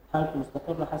حالته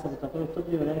مستقره حسب التقرير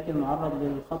الطبي ولكن معرض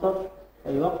للخطر في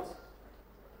اي وقت.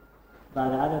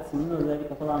 بعد عدد سنين، وذلك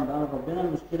طبعا بأمر ربنا.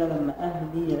 المشكلة لما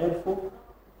أهلي عرفوا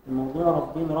الموضوع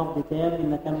رافضين رفض تام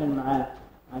إن أكمل معاه،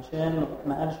 عشان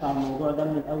ما قالش على الموضوع ده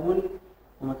من الأول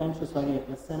وما كانش صريح،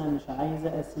 بس أنا مش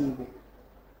عايزة أسيبه.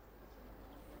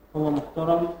 هو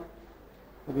محترم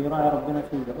وبيراعي ربنا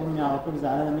فيه. أمي على طول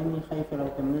زعلانة مني، خايفة لو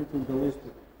كملت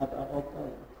واتجوزته أبقى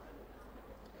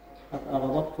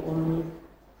غضبت أمي.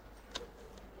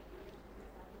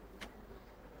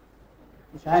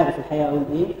 مش عارف الحقيقة أقول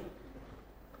إيه،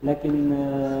 لكن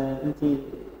أنت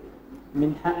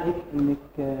من حقك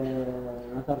إنك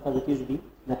ما ترتبطيش بيه،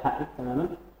 ده حقك تماما.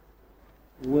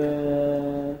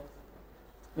 ومن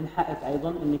حقك أيضا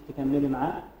إنك تكملي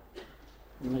معاه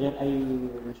من غير أي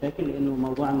مشاكل، لأنه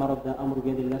موضوع المرض ده أمر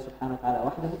بيد الله سبحانه وتعالى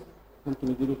وحده. ممكن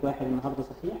يجي لك واحد النهارده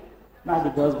صحيح، بعد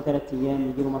الجواز ب3 أيام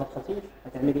يجي له مرض خطير،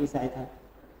 هتعملي إيه ساعتها؟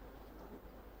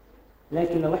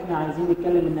 لكن لو إحنا عايزين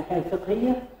نتكلم من الناحية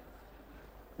الفقهية،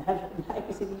 من حقك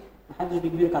تسيبيه، محدش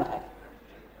بيجبرك على حاجة.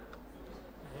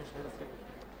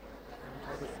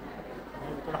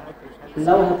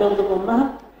 لو هتغضب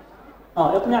أمها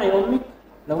اقنعي أمك،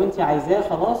 لو أنت عايزاه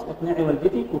خلاص اقنعي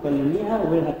والدتك وكلميها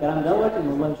وقولي لها الكلام دوت، إن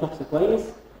والله شخص كويس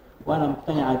وأنا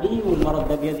مقتنعة بيه، والمرض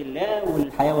ده بيد الله،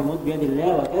 والحياة والموت بيد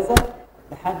الله وكذا،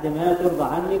 لحد ما ترضى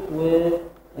عنك وما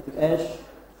تبقاش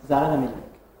زعلانة منك.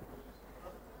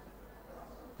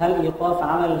 هل إيقاف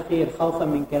عمل الخير خوفا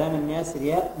من كلام الناس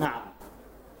رياء؟ نعم،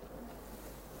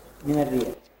 من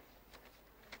الرياء.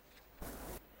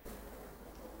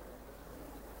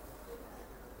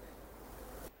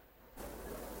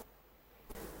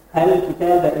 هل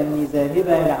كتاب إني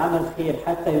ذاهبة لعمل خير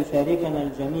حتى يشاركنا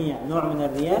الجميع نوع من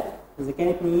الرياء؟ إذا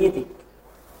كانت نيتك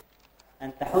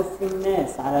أن تحث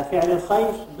الناس على فعل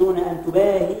الخير دون أن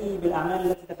تباهي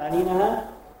بالأعمال التي تفعلينها،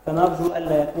 فنرجو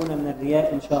ألا يكون من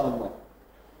الرياء إن شاء الله.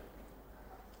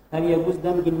 هل يجوز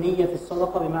دمج النية في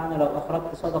الصدقة؟ بمعنى لو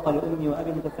أخرجت صدقة لأمي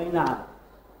وأبي متوفين؟ نعم،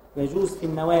 يجوز في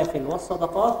النوافل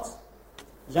والصدقات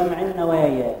جمع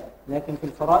النوايا، لكن في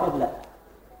الفرائض لا.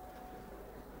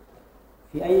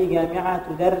 في أي جامعة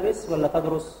تدرس ولا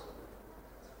تدرس؟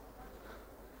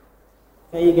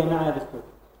 في أي جامعة يا دكتور؟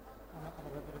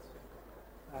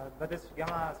 أنا بدرس في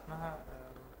جامعة اسمها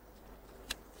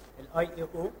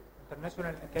IAO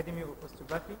International Academy of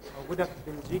Osteopathy، موجودة في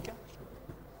بلجيكا.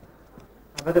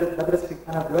 أنا دلوقتي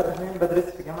بدرس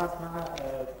في جامعة اسمها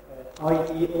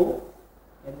IAO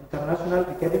International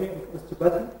Academy of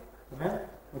Osteopathy، تمام؟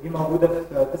 ودي موجودة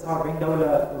في 49 دولة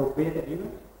أوروبية تقريبا.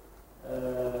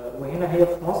 وهنا هي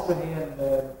في مصر، هي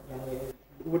يعني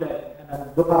الأولى، أنا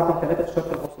الدفعة رقم 3 في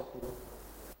الشرق الأوسط كله.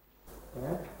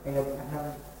 تمام؟ احنا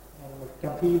يعني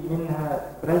كان في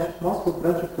منها برانش في مصر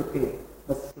وبرانش في تركيا،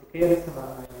 بس تركيا لسه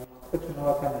ما اعتقدش ان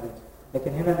هو كامل،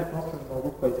 لكن هنا في مصر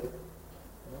موجود كويس.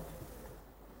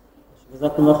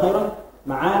 جزاكم الله خيرا.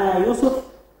 معانا يوسف،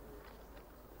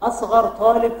 أصغر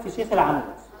طالب في شيخ العمود.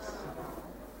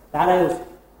 تعالى يا يوسف.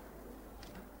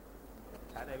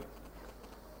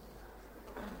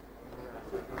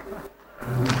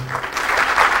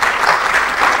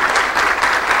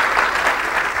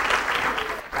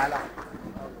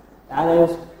 تعالى يا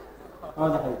يوسف.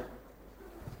 ده حلو.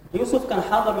 يوسف كان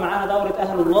حاضر معانا دورة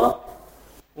أهل الله،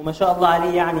 وما شاء الله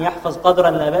عليه يعني يحفظ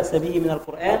قدرا لا بأس به من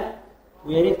القرآن،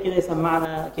 ويا ريت كده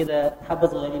يسمعنا كده حبة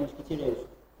صغيرين، مش كتير يا يوسف.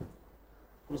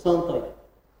 كل سنة وأنت طيب.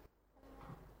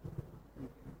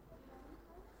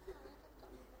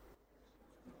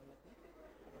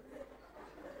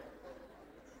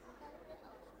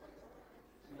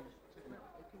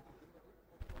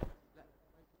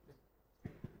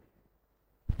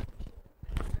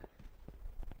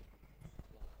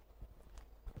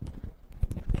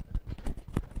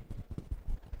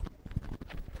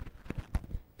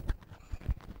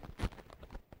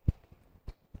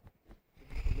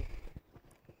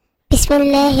 بسم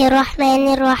الله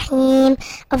الرحمن الرحيم.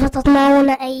 أفتطمعون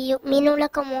أن يؤمنوا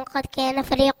لكم وقد كان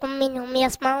فريق منهم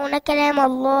يسمعون كلام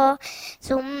الله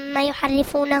ثم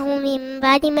يحرفونه من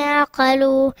بعد ما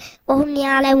عقلوه وهم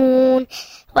يعلمون.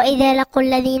 وإذا لقوا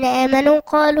الذين آمنوا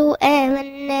قالوا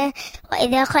آمنا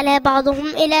وإذا خلا بعضهم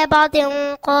إلى بعض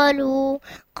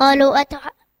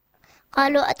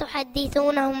قالوا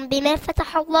أتحدثونهم بما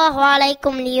فتح الله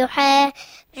عليكم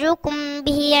ليحاجوكم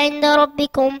به عند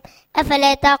ربكم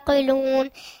أفلا تعقلون.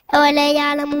 أولا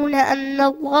يعلمون أن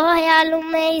الله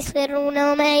يعلم ما يسرون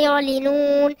وما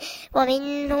يعلنون.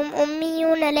 ومنهم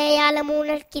أميون لا يعلمون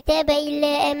الكتاب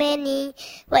إلا أماني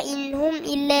وإن هم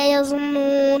إلا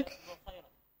يظنون.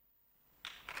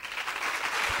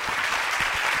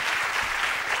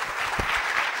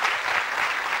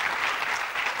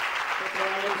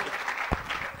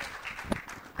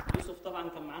 طبعا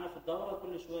كان معانا في الدورة،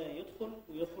 كل شوية يدخل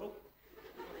ويخرج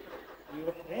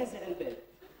يروح رازع الباب.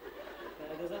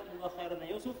 فجزاكم الله خيرا يا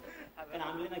يوسف، كان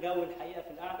عامل لنا جو الحقيقه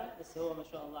في القعده، بس هو ما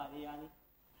شاء الله عليه يعني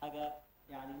حاجه،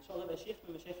 يعني ان شاء الله يبقى شيخ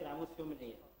من مشايخ العمود في يوم من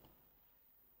الايام.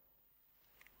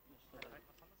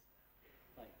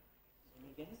 طيب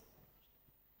زميل جاهز؟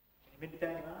 الايميل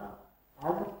بتاعي يا جماعه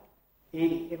عمرو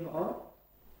AMR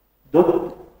دوت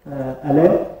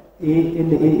آلاء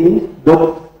ALAA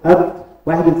دوت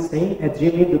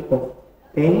 @91@gmail.com.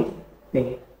 تاني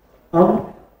عمرو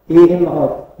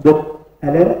AMR دوت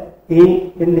آلاء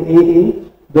ALAA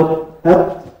دوت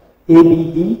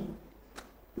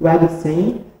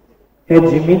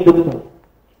ABD91@gmail.com.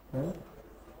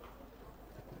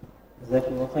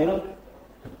 جزاكم الله خيرا.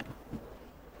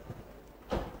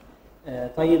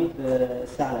 طيب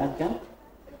الساعة الآن كم؟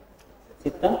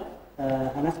 6.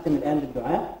 هنختم الآن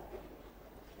بالدعاء،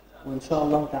 وإن شاء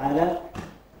الله تعالى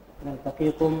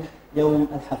نلتقيكم يوم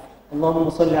الحفل. اللهم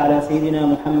صل على سيدنا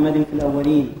محمد في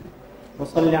الأولين،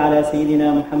 وصل على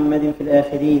سيدنا محمد في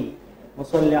الآخرين،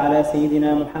 وصل على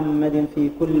سيدنا محمد في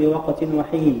كل وقت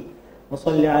وحين،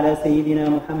 وصل على سيدنا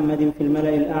محمد في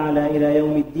الملأ الأعلى إلى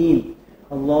يوم الدين.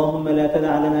 اللهم لا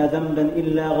تدع لنا ذنبا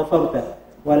إلا غفرته،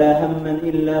 ولا هما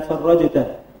إلا فرجته،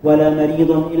 ولا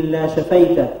مريضا إلا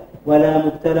شفيته، ولا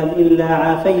مبتلا إلا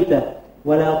عافيته،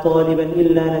 ولا طالبا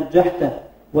إلا نجحته،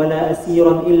 ولا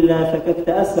أسيرا إلا فككت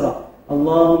أسره.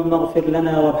 اللهم اغفر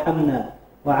لنا وارحمنا،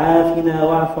 وعافنا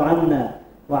واعف عنا،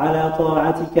 وعلى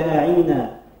طاعتك أعنا،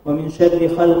 ومن شر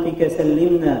خلقك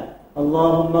سلمنا.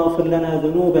 اللهم اغفر لنا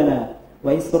ذنوبنا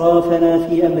وإسرافنا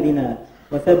في أمرنا،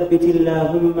 وثبت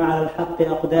اللهم على الحق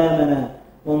أقدامنا،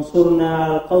 وانصرنا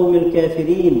على القوم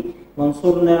الكافرين،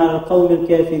 وانصرنا على القوم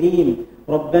الكافرين.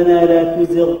 ربنا لا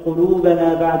تزغ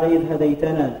قلوبنا بعد إذ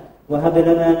هديتنا، وهب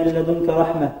لنا من لدنك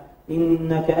رحمة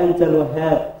إنك أنت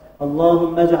الوهاب.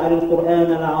 اللهم اجعل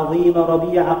القرآن العظيم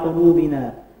ربيع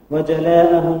قلوبنا،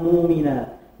 وجلاء همومنا،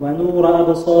 ونور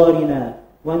أبصارنا،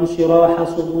 وانشراح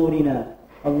صدورنا.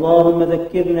 اللهم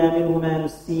ذكرنا منه ما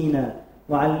نسينا،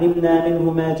 وعلمنا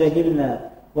منه ما جهلنا،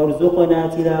 وارزقنا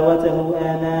تلاوته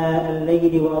آناء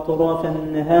الليل وأطراف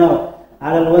النهار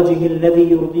على الوجه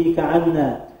الذي يرضيك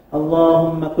عنا.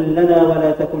 اللهم كن لنا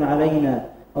ولا تكن علينا،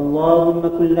 اللهم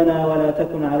كن لنا ولا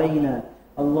تكن علينا.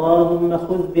 اللهم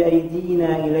خذ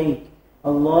بأيدينا إليك،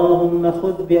 اللهم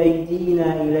خذ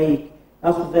بأيدينا إليك،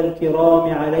 أخذ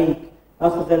الكرام عليك،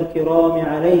 أخذ الكرام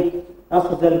عليك،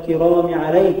 أخذ الكرام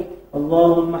عليك.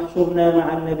 اللهم احشرنا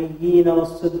مع النبيين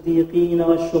والصديقين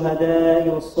والشهداء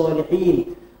والصالحين.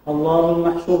 اللهم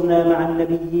احشرنا مع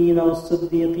النبيين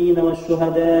والصديقين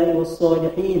والشهداء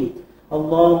والصالحين.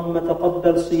 اللهم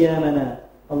تقبل صيامنا،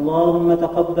 اللهم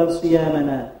تقبل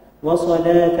صيامنا،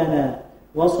 وصلاتنا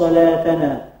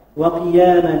وصلاتنا،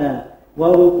 وقيامنا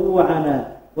وركوعنا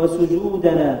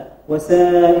وسجودنا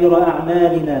وسائر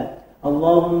أعمالنا.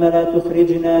 اللهم لا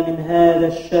تخرجنا من هذا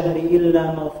الشهر إلا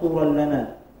مغفورا لنا،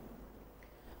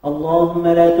 اللهم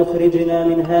لا تخرجنا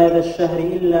من هذا الشهر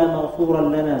إلا مغفورا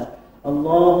لنا،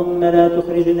 اللهم لا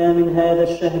تخرجنا من هذا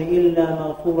الشهر إلا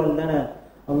مغفورا لنا.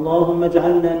 اللهم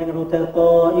اجعلنا من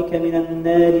عتقائك من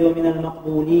النار ومن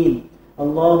المقبولين،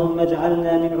 اللهم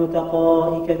اجعلنا من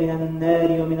عتقائك من النار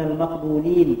ومن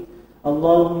المقبولين.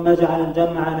 اللهم اجعل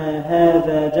جمعنا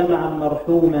هذا جمعا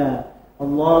مرحوما،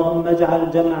 اللهم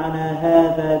اجعل جمعنا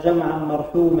هذا جمعا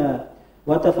مرحوما،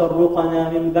 وتفرقنا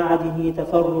من بعده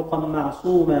تفرقا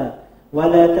معصوما.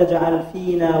 ولا تجعل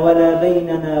فينا ولا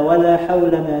بيننا ولا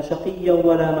حولنا شقيا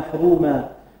ولا محروما،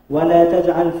 ولا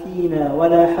تجعل فينا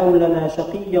ولا حولنا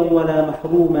شقيا ولا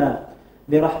محروما،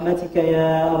 برحمتك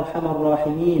يا أرحم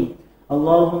الراحمين.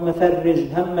 اللهم فرج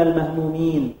هم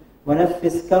المهمومين،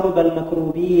 ونفس كرب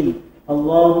المكروبين.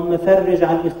 اللهم فرج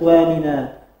عن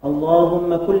إخواننا، اللهم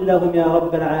كن لهم يا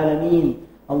رب العالمين.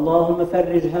 اللهم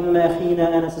فرج هم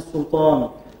أخينا أنس السلطان،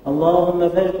 اللهم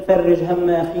فرج هم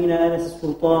أخينا أنس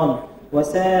السلطان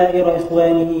وسائر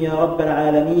إخوانه يا رب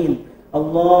العالمين.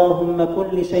 اللهم كن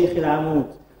لشيخ العمود،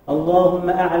 اللهم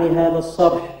أعلي هذا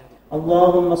الصرح،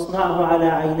 اللهم اصنعه على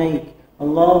عينيك،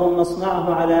 اللهم اصنعه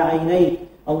على عينيك.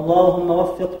 اللهم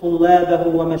وفق طلابه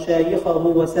ومشايخه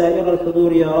وسائر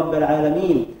الحضور يا رب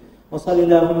العالمين. وصل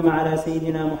اللهم على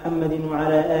سيدنا محمد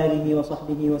وعلى آله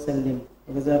وصحبه وسلم،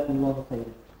 وجزاكم الله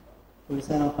خيرا. كل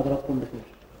سنة وحضراتكم بخير.